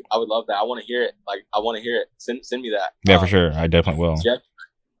love to. I would love that. I want to hear it. Like I want to hear it. Send me that. Yeah, for sure. I definitely will.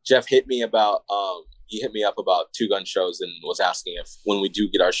 Jeff hit me about he hit me up about Two Gun shows and was asking if when we do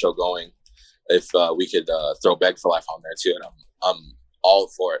get our show going, if we could throw Beg for Life on there too, and I'm all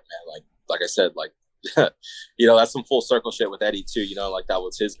for it, man. Like I said, like you know, that's some full circle shit with Eddie too. You know, like that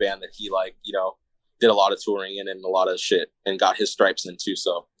was his band that he like, you know, did a lot of touring in and a lot of shit and got his stripes in too.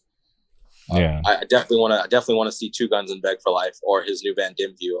 So yeah, I definitely want to see Two Guns and Beg for Life or his new band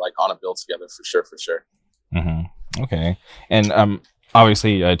Dim View like on a bill together for sure. Okay, and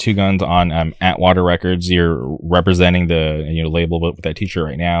obviously Two Guns on Atwater Records. You're representing the label with that t-shirt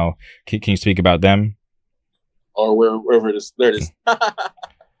right now. Can you speak about them? Or wherever it is, there it is.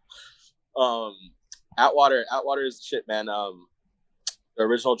 Atwater is shit, man. The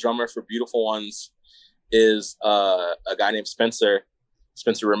original drummer for Beautiful Ones is a guy named Spencer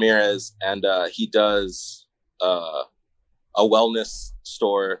Ramirez, and he does a wellness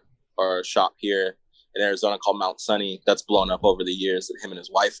store or shop here in Arizona called Mount Sunny that's blown up over the years that him and his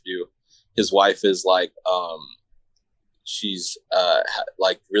wife do. His wife is like she's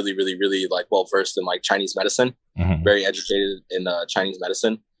like really, really, really like well versed in like Chinese medicine, very educated in Chinese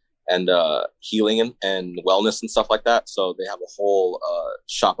medicine and healing and wellness and stuff like that. So they have a whole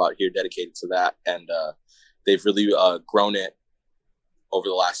shop out here dedicated to that, and they've really grown it over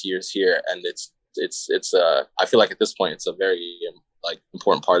the last years here. And it's I feel like at this point it's a very like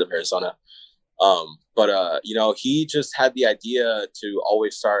important part of Arizona. But you know, he just had the idea to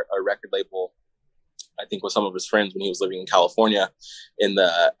always start a record label, I think with some of his friends when he was living in California in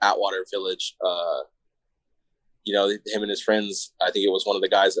the Atwater Village. You know, him and his friends, I think it was one of the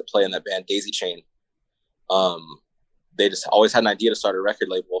guys that play in that band Daisy Chain. They just always had an idea to start a record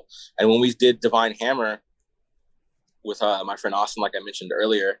label. And when we did Divine Hammer with my friend Austin, like I mentioned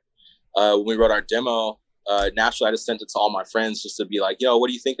earlier, when we wrote our demo, naturally I just sent it to all my friends just to be like, yo, what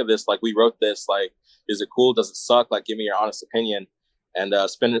do you think of this? Like, we wrote this, like, is it cool? Does it suck? Like, give me your honest opinion. And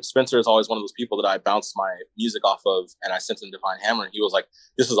Spencer is always one of those people that I bounce my music off of, and I sent him Divine Hammer, and he was like,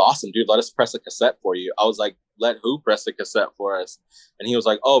 this is awesome, dude. Let us press a cassette for you. I was like, let who press a cassette for us? And he was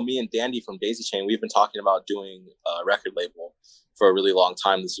like, oh, me and Dandy from Daisy Chain, we've been talking about doing a record label for a really long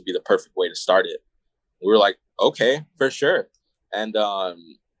time. This would be the perfect way to start it. We were like, okay, for sure. And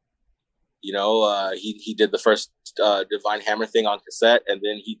you know, he did the first Divine Hammer thing on cassette, and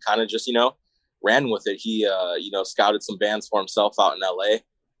then he kind of just, you know, ran with it. He, you know, scouted some bands for himself out in LA.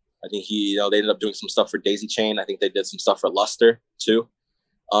 I think he, you know, they ended up doing some stuff for Daisy Chain. I think they did some stuff for Luster too.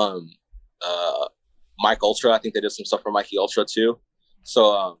 Mike Ultra, I think they did some stuff for Mikey Ultra too.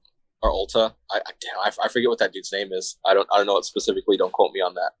 So, or Ulta, I forget what that dude's name is. I don't know it specifically. Don't quote me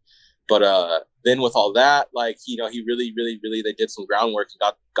on that. But then with all that, like, you know, he really, they did some groundwork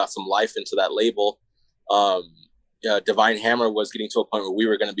and got some life into that label. Divine Hammer was getting to a point where we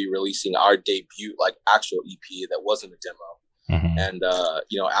were going to be releasing our debut, like, actual EP that wasn't a demo. And,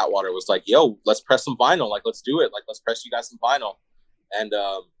 you know, Atwater was like, yo, let's press some vinyl. Like, let's do it. Like, let's press you guys some vinyl. And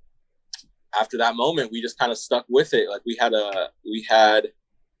after that moment, we just kind of stuck with it. Like, we had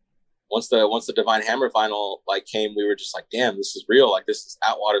once the Divine Hammer vinyl like came, we were just like, damn, this is real. Like, this is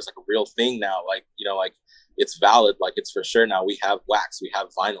Atwater's like a real thing now. Like, you know, like, it's valid. Like, it's for sure now. We have wax, we have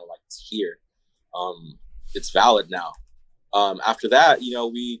vinyl, like, it's here. It's valid now. After that, you know,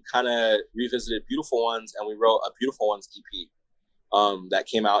 we kind of revisited Beautiful Ones, and we wrote a Beautiful Ones EP that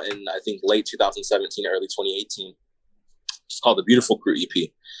came out in, I think, late 2017, early 2018. It's called the Beautiful Crew EP.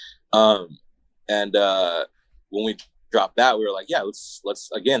 And when we dropped that, we were like, yeah,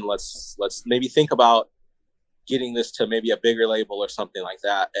 let's maybe think about getting this to maybe a bigger label or something like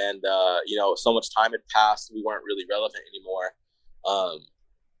that. And you know, so much time had passed, we weren't really relevant anymore.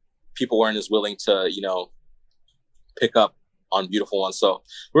 People weren't as willing to, you know, pick up on Beautiful Ones. So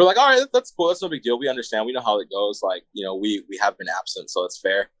we were like, all right, that's cool. That's no big deal. We understand. We know how it goes. Like, you know, we have been absent, so it's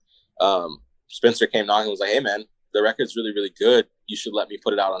fair. Spencer came knocking and was like, hey man, the record's really, really good. you should let me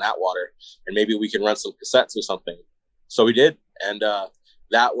put it out on Atwater, and maybe we can run some cassettes or something. So we did, and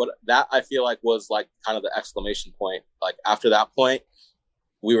that I feel like was like kind of the exclamation point. Like after that point,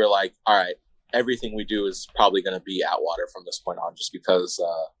 we were like, all right, everything we do is probably going to be Atwater from this point on, just because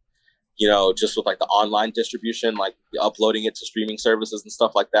just with like the online distribution, like uploading it to streaming services and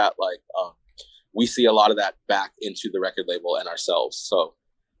stuff like that, like we see a lot of that back into the record label and ourselves. So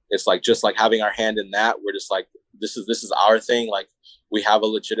it's like just like having our hand in that, we're just like, this is our thing. Like we have a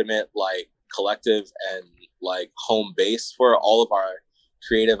legitimate like collective and like home base for all of our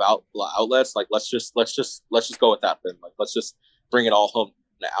creative outlets. Like let's just go with that then. Like let's just bring it all home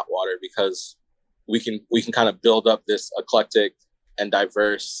to Atwater, because we can kind of build up this eclectic and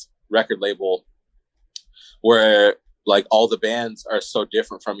diverse record label where like all the bands are so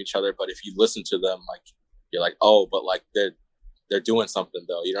different from each other, but if you listen to them, like you're like, oh, but like they're doing something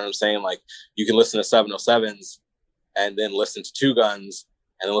though. You know what I'm saying? Like you can listen to 707s and then listen to Two Guns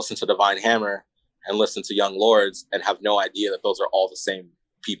and then listen to Divine Hammer and listen to Young Lords and have no idea that those are all the same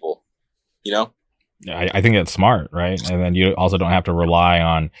people, you know? I think that's smart, right? And then you also don't have to rely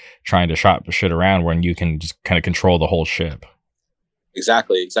on trying to shop shit around when you can just kind of control the whole ship.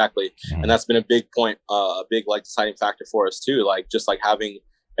 Exactly. Mm-hmm. And that's been a big point, a big like deciding factor for us too. Like just like having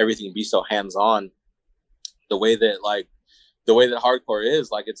everything be so hands-on, the way that hardcore is,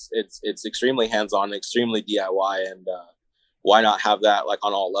 like it's extremely hands-on, extremely DIY, and why not have that like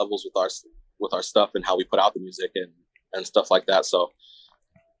on all levels with our stuff and how we put out the music and stuff like that. So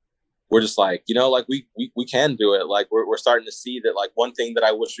we're just like, like we can do it. Like we're starting to see that, like one thing that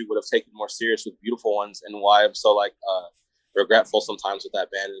I wish we would have taken more serious with Beautiful Ones, and why I'm so like regretful sometimes with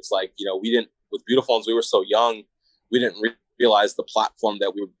that band. It's like, we didn't, with Beautiful Ones, we were so young, we didn't realize the platform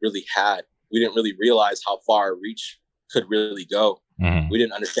that we really had. We didn't really realize how far our reach could really go. Mm-hmm. We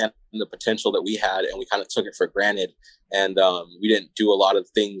didn't understand the potential that we had, and we kind of took it for granted. And we didn't do a lot of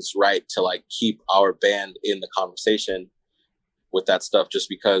things right to like keep our band in the conversation with that stuff, just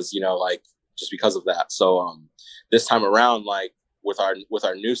because, just because of that. So this time around, like with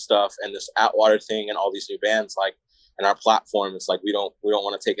our new stuff and this Atwater thing and all these new bands, like, and our platform, it's like we don't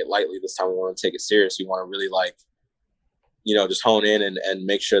want to take it lightly this time. We want to take it serious. We want to really like, just hone in and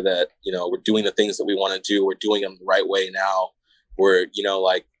make sure that, we're doing the things that we want to do. We're doing them the right way now. We're,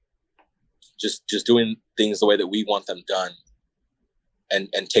 like just doing things the way that we want them done,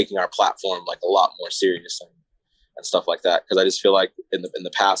 and taking our platform like a lot more serious and stuff like that. Cause I just feel like in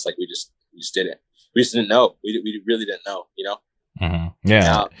the past, like we just didn't know. We really didn't know, Mm-hmm.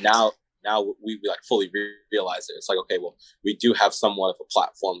 Yeah. Now we like fully realize it. It's like, okay, well, we do have somewhat of a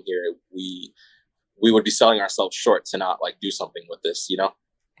platform here. We would be selling ourselves short to not like do something with this,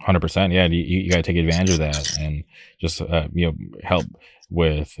 100%. Yeah. You got to take advantage of that and just, help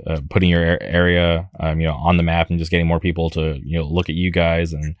with putting your area, on the map, and just getting more people to, look at you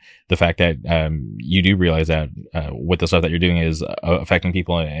guys. And the fact that you do realize that with the stuff that you're doing is affecting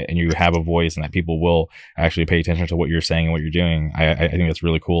people, and you have a voice, and that people will actually pay attention to what you're saying and what you're doing. I think that's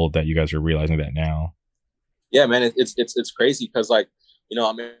really cool that you guys are realizing that now. Yeah, man, it's crazy because like,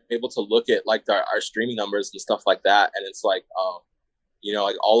 I'm able to look at like our streaming numbers and stuff like that, and it's like,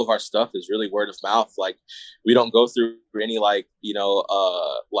 like all of our stuff is really word of mouth. Like we don't go through any like,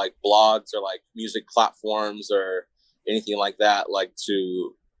 like blogs or like music platforms or anything like that.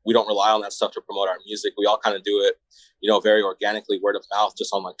 We don't rely on that stuff to promote our music. We all kind of do it, very organically, word of mouth,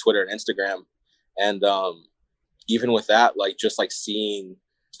 just on like Twitter and Instagram. And even with that, like just like seeing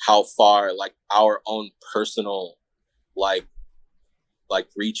how far like our own personal like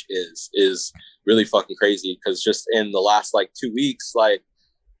reach is really fucking crazy. Because just in the last like 2 weeks, like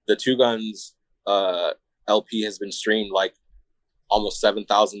the Two Guns LP has been streamed like almost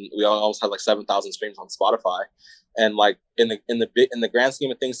 7,000. We almost had like 7,000 streams on Spotify, and like in the grand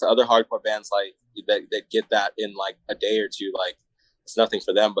scheme of things, to other hardcore bands like that get that in like a day or two, like it's nothing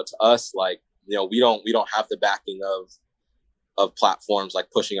for them. But to us, like, we don't have the backing of platforms like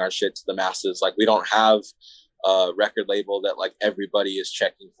pushing our shit to the masses. Like we don't have a record label that like everybody is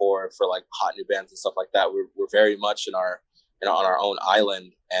checking for like hot new bands and stuff like that. We're very much on our own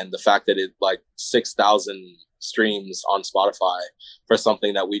island, and the fact that it like 6,000 streams on Spotify for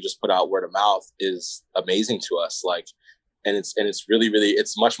something that we just put out word of mouth is amazing to us. Like, and it's really, really,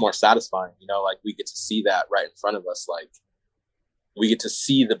 it's much more satisfying, like we get to see that right in front of us. Like we get to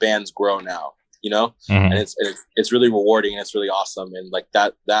see the bands grow now, Mm-hmm. and it's really rewarding, and it's really awesome. And like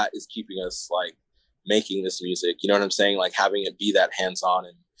that is keeping us like making this music, you know what I'm saying? Like having it be that hands-on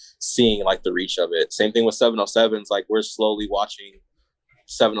and seeing like the reach of it. Same thing with 707s. Like we're slowly watching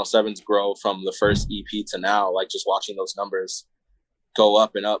 707s grow from the first EP to now, like just watching those numbers go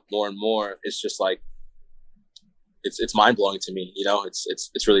up and up more and more. It's just like, it's mind blowing to me. You know,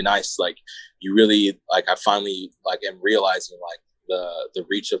 it's really nice. Like you really like I finally like am realizing like the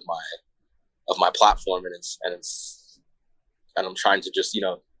reach of my platform, and I'm trying to just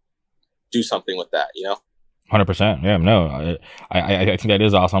do something with that. 100%. Yeah, no, I think that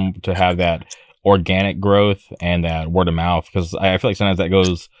is awesome to have that organic growth and that word of mouth, because I feel like sometimes that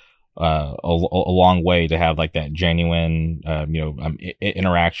goes a long way to have like that genuine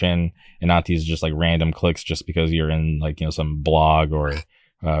interaction, and not these just like random clicks just because you're in like some blog or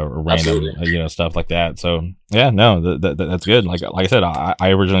random stuff like that. So yeah, no, that's good. Like I said, I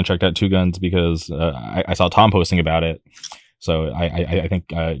originally checked out Two Guns because I saw Tom posting about it. So I think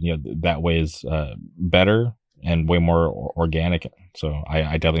that way is better and way more organic. So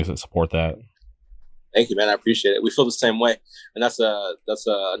I definitely support that. Thank you, man. I appreciate it. We feel the same way, and that's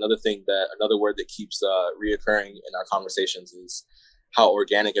another thing, that another word that keeps reoccurring in our conversations is how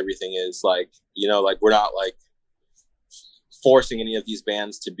organic everything is. Like like we're not like forcing any of these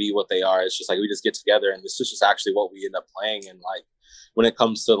bands to be what they are. It's just like we just get together, and this is just actually what we end up playing. And like when it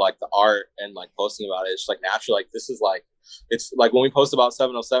comes to like the art and like posting about it, it's just like natural. Like this is like, it's like when we post about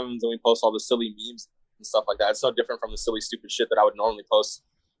 707s and we post all the silly memes and stuff like that, it's so different from the silly stupid shit that I would normally post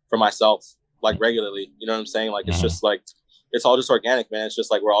for myself like regularly. You know what I'm saying? Like it's just like, it's all just organic, man. It's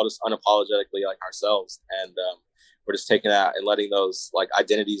just like we're all just unapologetically like ourselves, and we're just taking that and letting those like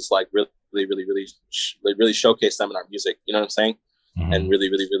identities like really showcase them in our music. You know what I'm saying? And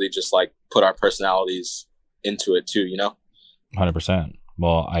really just like put our personalities into it too. 100%.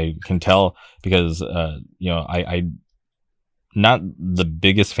 Well, I can tell because I not the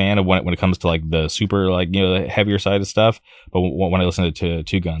biggest fan of when it comes to like the super like the heavier side of stuff, but when I listen to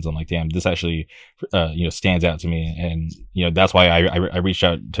Two Guns, I'm like, damn, this actually stands out to me, and that's why I reached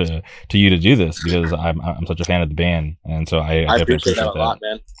out to you to do this, because I'm such a fan of the band, and so I appreciate that a lot,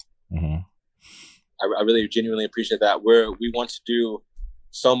 man. I really genuinely appreciate that. We want to do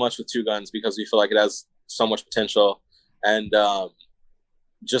so much with Two Guns because we feel like it has so much potential, and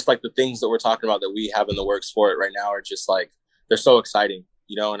just like the things that we're talking about that we have in the works for it right now are just like, they're so exciting,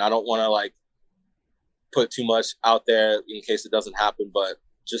 and I don't want to like put too much out there in case it doesn't happen, but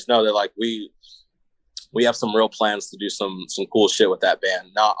just know that like we have some real plans to do some cool shit with that band,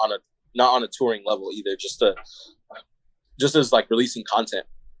 not on a touring level either, just as like releasing content,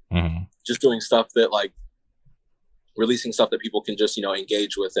 just doing stuff that like releasing stuff that people can just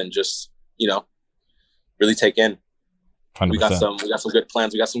engage with and just really take in. 100%. We got some good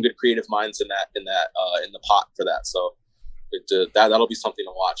plans. We got some good creative minds in the pot for that. So that'll be something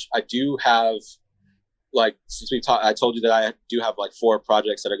to watch. I do have, like, since I told you that I do have like 4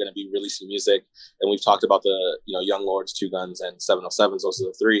 projects that are going to be releasing music, and we've talked about the Young Lords, Two Guns, and 707s. Those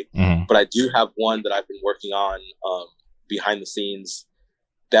are the 3. But I do have one that I've been working on behind the scenes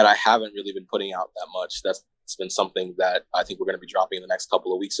that I haven't really been putting out that much. That's been something that I think we're going to be dropping in the next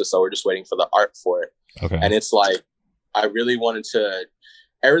couple of weeks or so. We're just waiting for the art for it. Okay. And it's like, I really wanted to.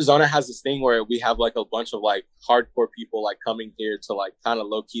 Arizona has this thing where we have like a bunch of like hardcore people like coming here to like kind of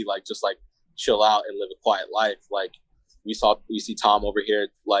low key like just like chill out and live a quiet life. Like we see Tom over here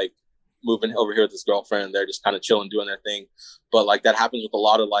like moving over here with his girlfriend, and they're just kind of chilling, doing their thing. But like that happens with a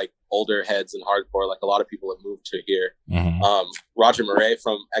lot of like older heads in hardcore. Like a lot of people have moved to here. Roger Murray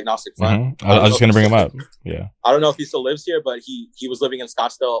from Agnostic Front. I was just gonna bring him up. Yeah. I don't know if he still lives here, but he was living in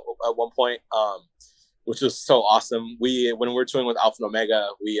Scottsdale at one point. Which was so awesome. When we were touring with Alpha and Omega,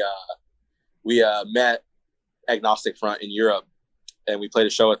 we met Agnostic Front in Europe, and we played a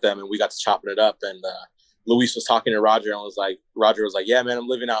show with them, and we got to chopping it up. And Luis was talking to Roger, and Roger was like, "Yeah, man, I'm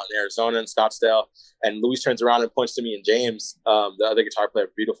living out in Arizona in Scottsdale." And Luis turns around and points to me and James, the other guitar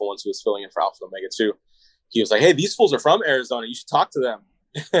player, Beautiful Ones, who was filling in for Alpha and Omega too. He was like, "Hey, these fools are from Arizona. You should talk to them."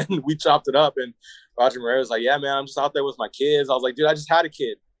 And we chopped it up, and Roger Murray was like, "Yeah, man, I'm just out there with my kids." I was like, "Dude, I just had a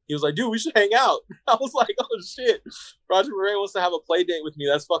kid." He was like, "Dude, we should hang out." I was like, "Oh shit, Roger Murray wants to have a play date with me.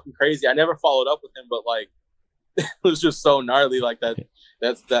 That's fucking crazy." I never followed up with him, but like, it was just so gnarly. Like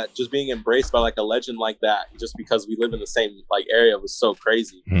that's just being embraced by like a legend like that, just because we live in the same like area, was so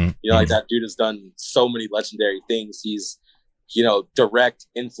crazy. Like that dude has done so many legendary things. He's, direct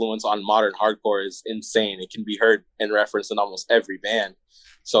influence on modern hardcore is insane. It can be heard and referenced in almost every band.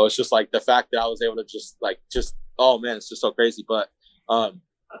 So it's just like the fact that I was able to oh man, it's just so crazy. But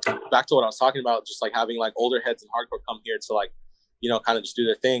back to what I was talking about, just like having like older heads in hardcore come here to like, kind of just do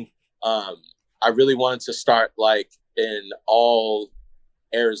their thing. I really wanted to start like in all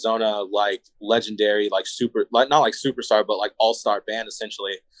Arizona, like legendary, like super, like not like superstar, but like all-star band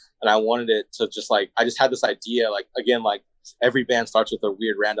essentially. And I wanted it to just like, I just had this idea, like, again, like every band starts with a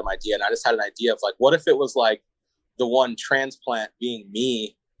weird random idea. And I just had an idea of like, what if it was like the one transplant being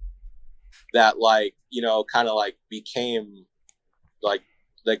me, that like, you know, kind of like became like,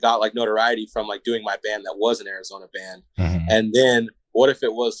 that got like notoriety from like doing my band that was an Arizona band. Mm-hmm. And then what if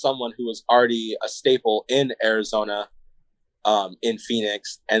it was someone who was already a staple in Arizona, in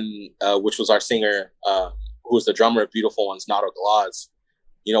Phoenix, and which was our singer, who was the drummer of Beautiful Ones, Nato Galaz.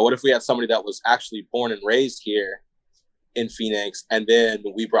 You know, what if we had somebody that was actually born and raised here in Phoenix, and then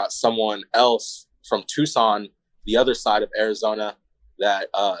we brought someone else from Tucson, the other side of Arizona, that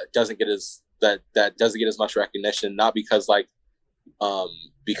doesn't get as much recognition, not because like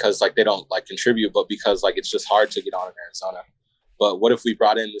they don't like contribute, but because like it's just hard to get on in Arizona. But what if we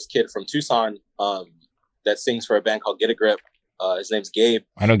brought in this kid from Tucson that sings for a band called Get a Grip? His name's Gabe.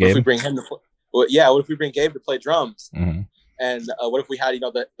 I know Gabe. What if we bring him to what if we bring Gabe to play drums? Mm-hmm. And what if we had, you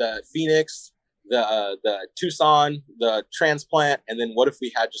know, the Phoenix, the Tucson, the Transplant, and then what if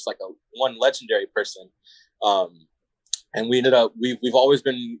we had just like one legendary person? And we ended up, we've always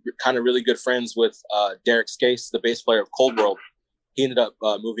been kind of really good friends with Derek Skase, the bass player of Cold World. He ended up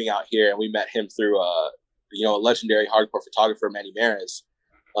moving out here, and we met him through you know, a legendary hardcore photographer, Manny Mares,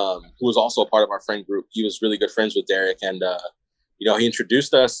 who was also a part of our friend group. He was really good friends with Derek, and you know, he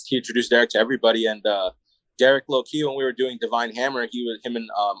introduced Derek to everybody. And Derek, low key, when we were doing Divine Hammer, him and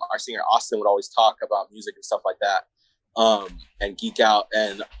our singer Austin would always talk about music and stuff like that, and geek out,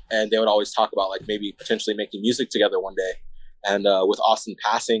 and they would always talk about like maybe potentially making music together one day. And with Austin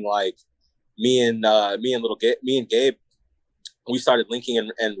passing, like me and Gabe, we started linking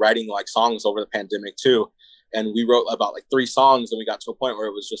and writing like songs over the pandemic too. And we wrote about like 3 songs, and we got to a point where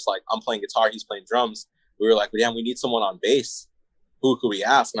it was just like, I'm playing guitar, he's playing drums. We were like, damn, we need someone on bass. Who could we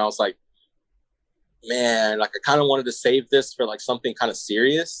ask? And I was like, man, like I kind of wanted to save this for like something kind of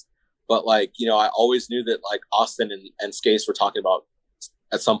serious. But like, you know, I always knew that like Austin and Skase were talking about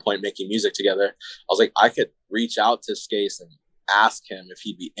at some point making music together. I was like, I could reach out to Skase and ask him if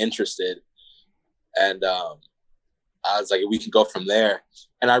he'd be interested. And I was like, we can go from there.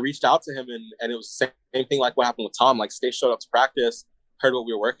 And I reached out to him, and it was the same thing like what happened with Tom. Like Skase showed up to practice, heard what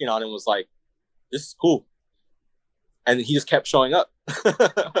we were working on, and was like, this is cool. And he just kept showing up.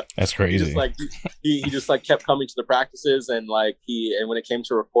 That's crazy. He just like kept coming to the practices, and like and when it came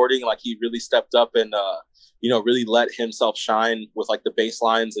to recording, like he really stepped up and you know, really let himself shine with like the bass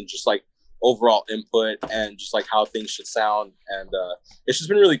lines and just like overall input and just like how things should sound. And it's just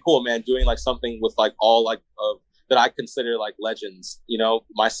been really cool, man, doing like something with like all like that I consider like legends, you know,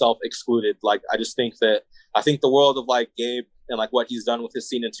 myself excluded. Like I think the world of like Gabe and like what he's done with his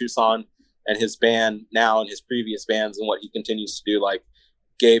scene in Tucson and his band now and his previous bands and what he continues to do. Like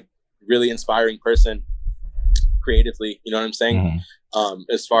Gabe, really inspiring person creatively, you know what I'm saying? Mm-hmm.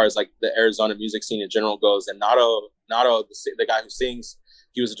 As far as like the Arizona music scene in general goes. And Nato, the guy who sings,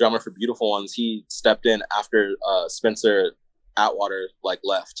 he was a drummer for Beautiful Ones. He stepped in after Spencer Atwater like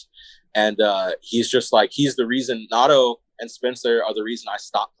left. And he's just like, he's the reason. Nato and Spencer are the reason I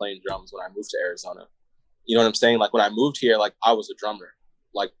stopped playing drums when I moved to Arizona. You know what I'm saying? Like when I moved here, like I was a drummer,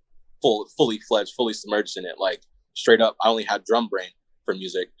 like fully fledged, fully submerged in it, like straight up. I only had drum brain for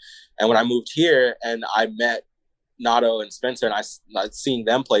music. And when I moved here and I met Nato and Spencer, and I seeing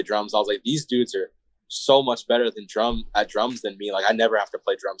them play drums, I was like, these dudes are so much better than drums than me. Like I never have to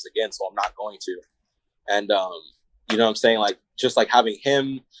play drums again, so I'm not going to. And you know what I'm saying? Like just like having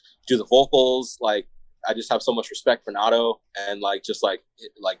him do the vocals, like I just have so much respect for Nato, and like just like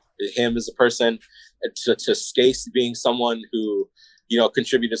him as a person, and to Skase being someone who, you know,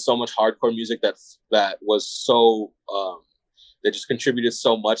 contributed so much hardcore music that was so that just contributed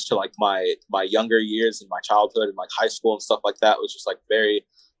so much to like my younger years and my childhood and like high school and stuff like that. Was just like very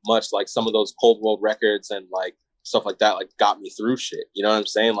much like some of those Cold World records and like stuff like that like got me through shit. You know what I'm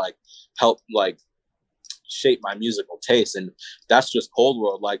saying? Like helped like shape my musical taste. And that's just Cold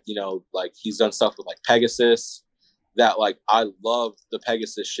World. Like, you know, like he's done stuff with like Pegasus that like I loved the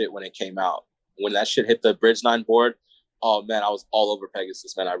Pegasus shit when it came out. When that shit hit the Bridge 9 board, oh man, I was all over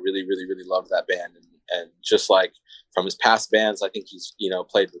Pegasus, man. I really, really, really loved that band. And just like from his past bands, I think he's, you know,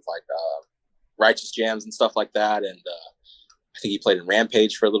 played with like Righteous Jams and stuff like that. And I think he played in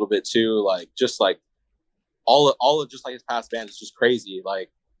Rampage for a little bit too. Like just like all of just like his past bands is just crazy. Like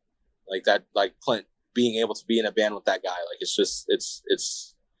that, like Clint being able to be in a band with that guy, like it's just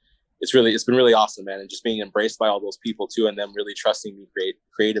it's been really awesome, man. And just being embraced by all those people too, and them really trusting me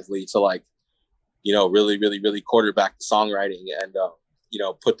creatively to like, you know, really, really, really quarterback the songwriting and you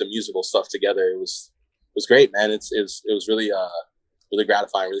know, put the musical stuff together. It was great, man. It was really really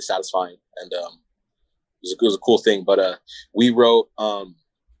gratifying, really satisfying, and it was a cool thing. But we wrote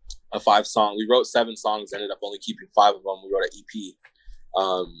we wrote 7 songs, ended up only keeping 5 of them. We wrote an EP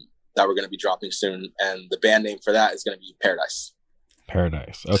that we're going to be dropping soon, and the band name for that is going to be Paradise.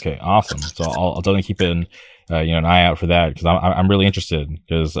 Paradise. Okay, awesome. So I'll definitely keep an an eye out for that, because I'm really interested,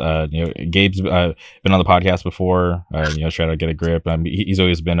 because Gabe's been on the podcast before. Try to get a grip. He's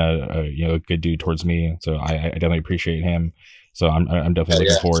always been a good dude towards me, so I definitely appreciate him. So I'm definitely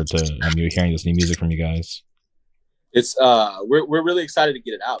looking forward to hearing this new music from you guys. It's we're really excited to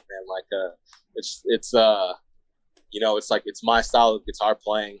get it out, man. Like it's it's like it's my style of guitar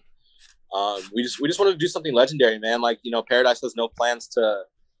playing. We just wanted to do something legendary, man. Like, Paradise has no plans to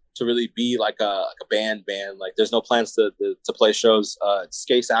really be like a band. Like, there's no plans to play shows.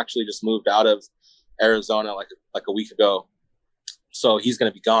 Skase actually just moved out of Arizona like a week ago, so he's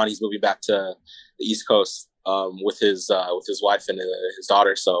gonna be gone. He's moving back to the East Coast with his wife and his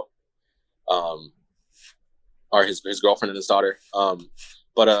daughter. So, or his girlfriend and his daughter. So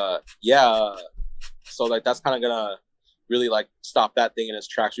like that's kind of gonna really like stop that thing in its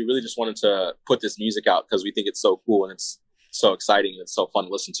tracks. We really just wanted to put this music out because we think it's so cool and it's so exciting and it's so fun to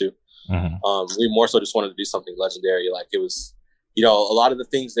listen to. Mm-hmm. We more so just wanted to do something legendary. Like, it was, a lot of the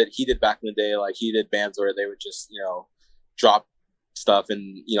things that he did back in the day, like he did bands where they would just, drop stuff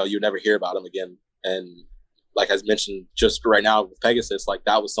and, you would never hear about them again. And like I mentioned just right now with Pegasus, like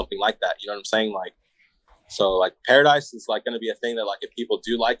that was something like that. You know what I'm saying? Like, so like Paradise is like going to be a thing that like if people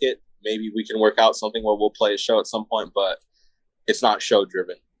do like it, maybe we can work out something where we'll play a show at some point, but it's not show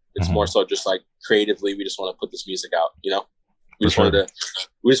driven. It's more so just like creatively, we just want to put this music out, we just wanted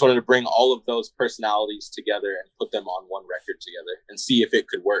to bring all of those personalities together and put them on one record together and see if it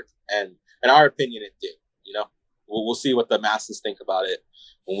could work. And in our opinion, it did, we'll see what the masses think about it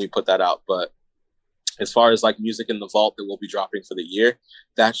when we put that out. But as far as like music in the vault that we'll be dropping for the year,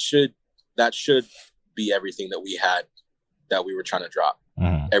 that should be everything that we had, that we were trying to drop.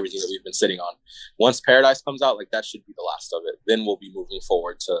 Everything that we've been sitting on. Once Paradise comes out, like that should be the last of it. Then we'll be moving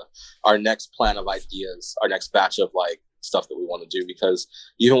forward to our next plan of ideas, our next batch of like stuff that we want to do. Because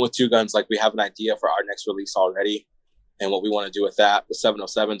even with Two Guns, like we have an idea for our next release already, and what we want to do with that. With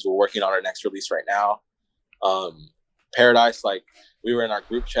 707s, we're working on our next release right now. Paradise, like we were in our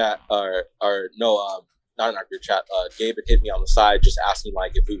group chat, not in our group chat. Gabe had hit me on the side just asking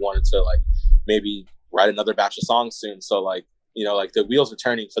like if we wanted to like maybe write another batch of songs soon. So like, like the wheels are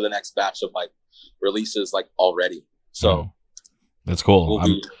turning for the next batch of like releases like already. So that's cool.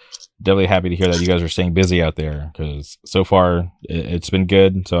 I'm definitely happy to hear that you guys are staying busy out there, because so far it's been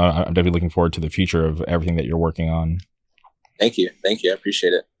good. So I'm definitely looking forward to the future of everything that you're working on. Thank you. I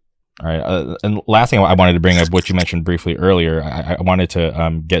appreciate it. All right. And last thing I wanted to bring up, what you mentioned briefly earlier, I wanted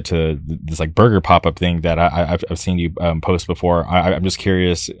to get to this like burger pop-up thing that I've seen you post before. I'm just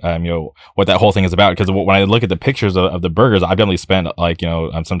curious, what that whole thing is about. Because when I look at the pictures of the burgers, I've definitely spent like,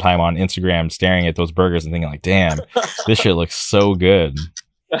 some time on Instagram staring at those burgers and thinking like, damn, this shit looks so good.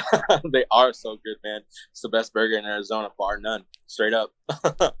 They are so good, man. It's the best burger in Arizona, bar none, straight up.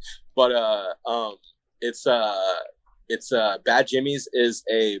 But it's Bad Jimmy's is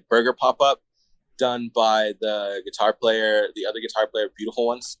a burger pop-up done by the other guitar player, Beautiful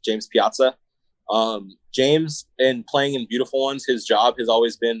Ones, James Piazza. James, in playing in Beautiful Ones, his job has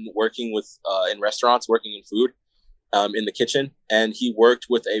always been working with in restaurants, working in food, in the kitchen. And he worked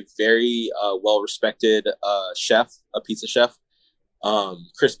with a very well-respected chef, a pizza chef,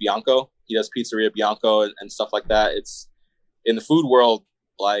 Chris Bianco. He does Pizzeria Bianco and stuff like that. It's in the food world,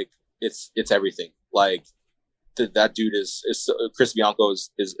 like it's everything. Like that dude is Chris Bianco is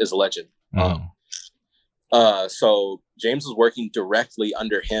a legend. So James was working directly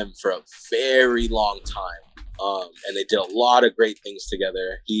under him for a very long time. And they did a lot of great things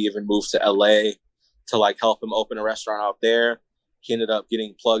together. He even moved to LA to like help him open a restaurant out there. He ended up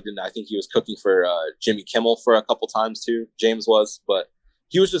getting plugged in. I think he was cooking for Jimmy Kimmel for a couple times too. James was, but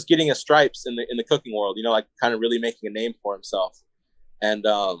he was just getting his stripes in the cooking world, like kind of really making a name for himself. And,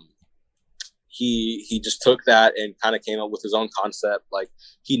 he just took that and kind of came up with his own concept. Like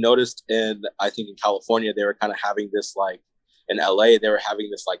he noticed I think in California, they were kind of having this, like in LA, they were having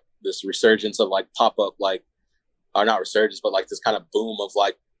this, like this resurgence of like pop-up, like, or not resurgence, but like this kind of boom of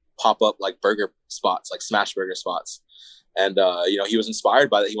like pop-up, like burger spots, like smash burger spots. And, he was inspired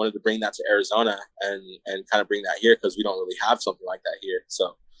by that. He wanted to bring that to Arizona and kind of bring that here, because we don't really have something like that here.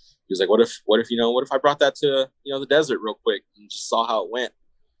 So he was like, what if I brought that to, the desert real quick and just saw how it went.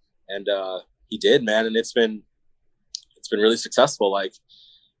 And, he did, man, and it's been really successful. Like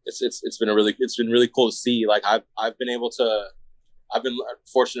it's been really cool to see. Like I've been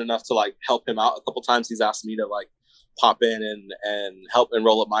fortunate enough to like help him out a couple times. He's asked me to like pop in and help and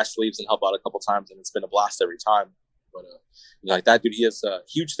roll up my sleeves and help out a couple times, and it's been a blast every time. But like that dude, he has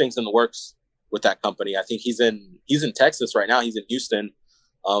huge things in the works with that company. I think he's in Texas right now. He's in Houston,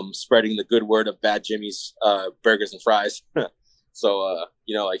 spreading the good word of Bad Jimmy's burgers and fries. So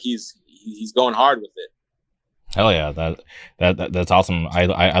like he's going hard with it. Hell yeah, that's awesome.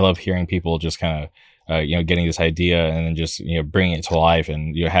 I love hearing people just kind of getting this idea and then just bringing it to life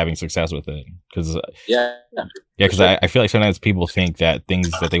and having success with it. Because because sure. I feel like sometimes people think that things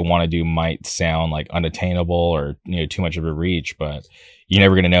that they want to do might sound like unattainable or too much of a reach, but you're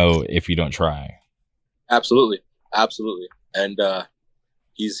never gonna know if you don't try. Absolutely, and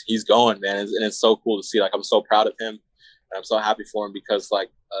he's going, man, and it's so cool to see. Like, I'm so proud of him. And I'm so happy for him because, like,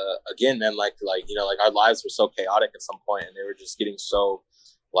 again, man, like our lives were so chaotic at some point, and they were just getting so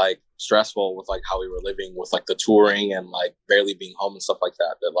like stressful with like how we were living with like the touring and like barely being home and stuff like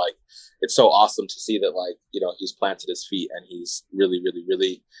that. That like it's so awesome to see that like he's planted his feet and he's really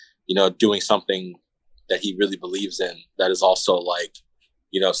doing something that he really believes in. That is also like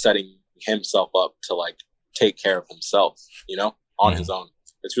setting himself up to like take care of himself, on his own.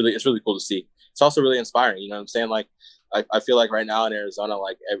 It's really cool to see. It's also really inspiring. You know what I'm saying? Like, I feel like right now in Arizona,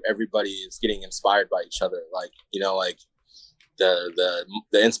 like everybody is getting inspired by each other. Like, like the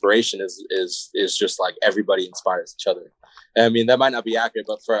inspiration is just like everybody inspires each other. And I mean, that might not be accurate,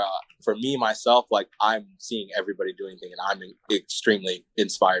 but for me, myself, like I'm seeing everybody doing things and I'm extremely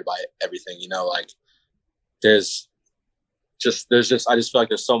inspired by everything, like I just feel like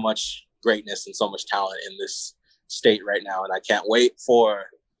there's so much greatness and so much talent in this state right now. And I can't wait for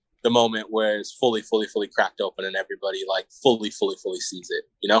the moment where it's fully cracked open and everybody like fully sees it,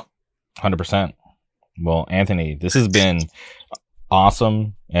 100%. Well, Anthony, this has been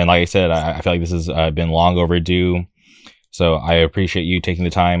awesome. And like I said, I feel like this has been long overdue. So I appreciate you taking the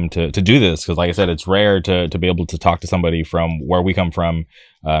time to do this. Cause like I said, it's rare to be able to talk to somebody from where we come from,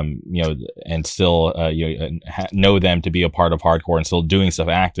 and still, know them to be a part of hardcore and still doing stuff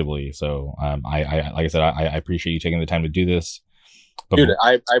actively. So, like I said, I appreciate you taking the time to do this. But dude,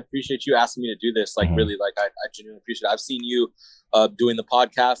 I appreciate you asking me to do this. Like, really, like I genuinely appreciate it. I've seen you doing the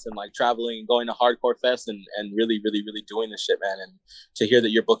podcast and like traveling and going to Hardcore Fest and really doing this shit, man. And to hear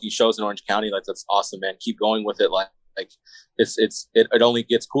that you're booking shows in Orange County, like that's awesome, man. Keep going with it. Like it only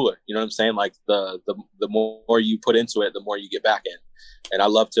gets cooler. You know what I'm saying? Like the more you put into it, the more you get back in. And I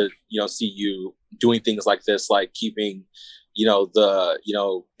love to see you doing things like this, like keeping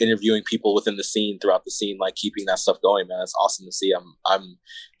interviewing people within the scene, throughout the scene, like keeping that stuff going, man. It's awesome to see. I'm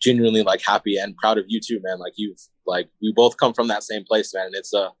genuinely like happy and proud of you too, man. Like we both come from that same place, man. And it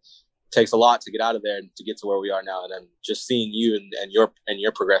takes a lot to get out of there and to get to where we are now. And then just seeing you and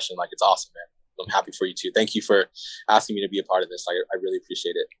your progression, like it's awesome, man. I'm happy for you too. Thank you for asking me to be a part of this. I really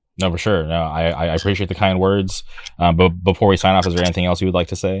appreciate it. No, for sure. No, I appreciate the kind words. But before we sign off, is there anything else you would like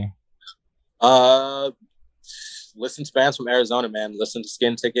to say? Listen to bands from Arizona, man. Listen to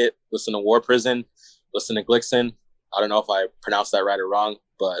Skin Ticket, listen to War Prison, listen to Glixen. I don't know if I pronounced that right or wrong,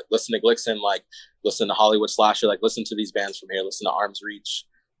 but listen to Glixen, like listen to Hollywood Slasher, like listen to these bands from here, listen to Arms Reach,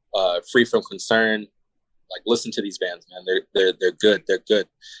 Free From Concern, like listen to these bands, man. They're good. They're good.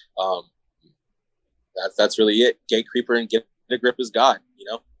 That's really it. Gate Creeper and Get a Grip is God,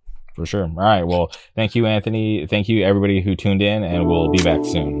 For sure. All right. Well, thank you, Anthony. Thank you, everybody who tuned in, and we'll be back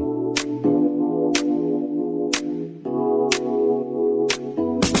soon.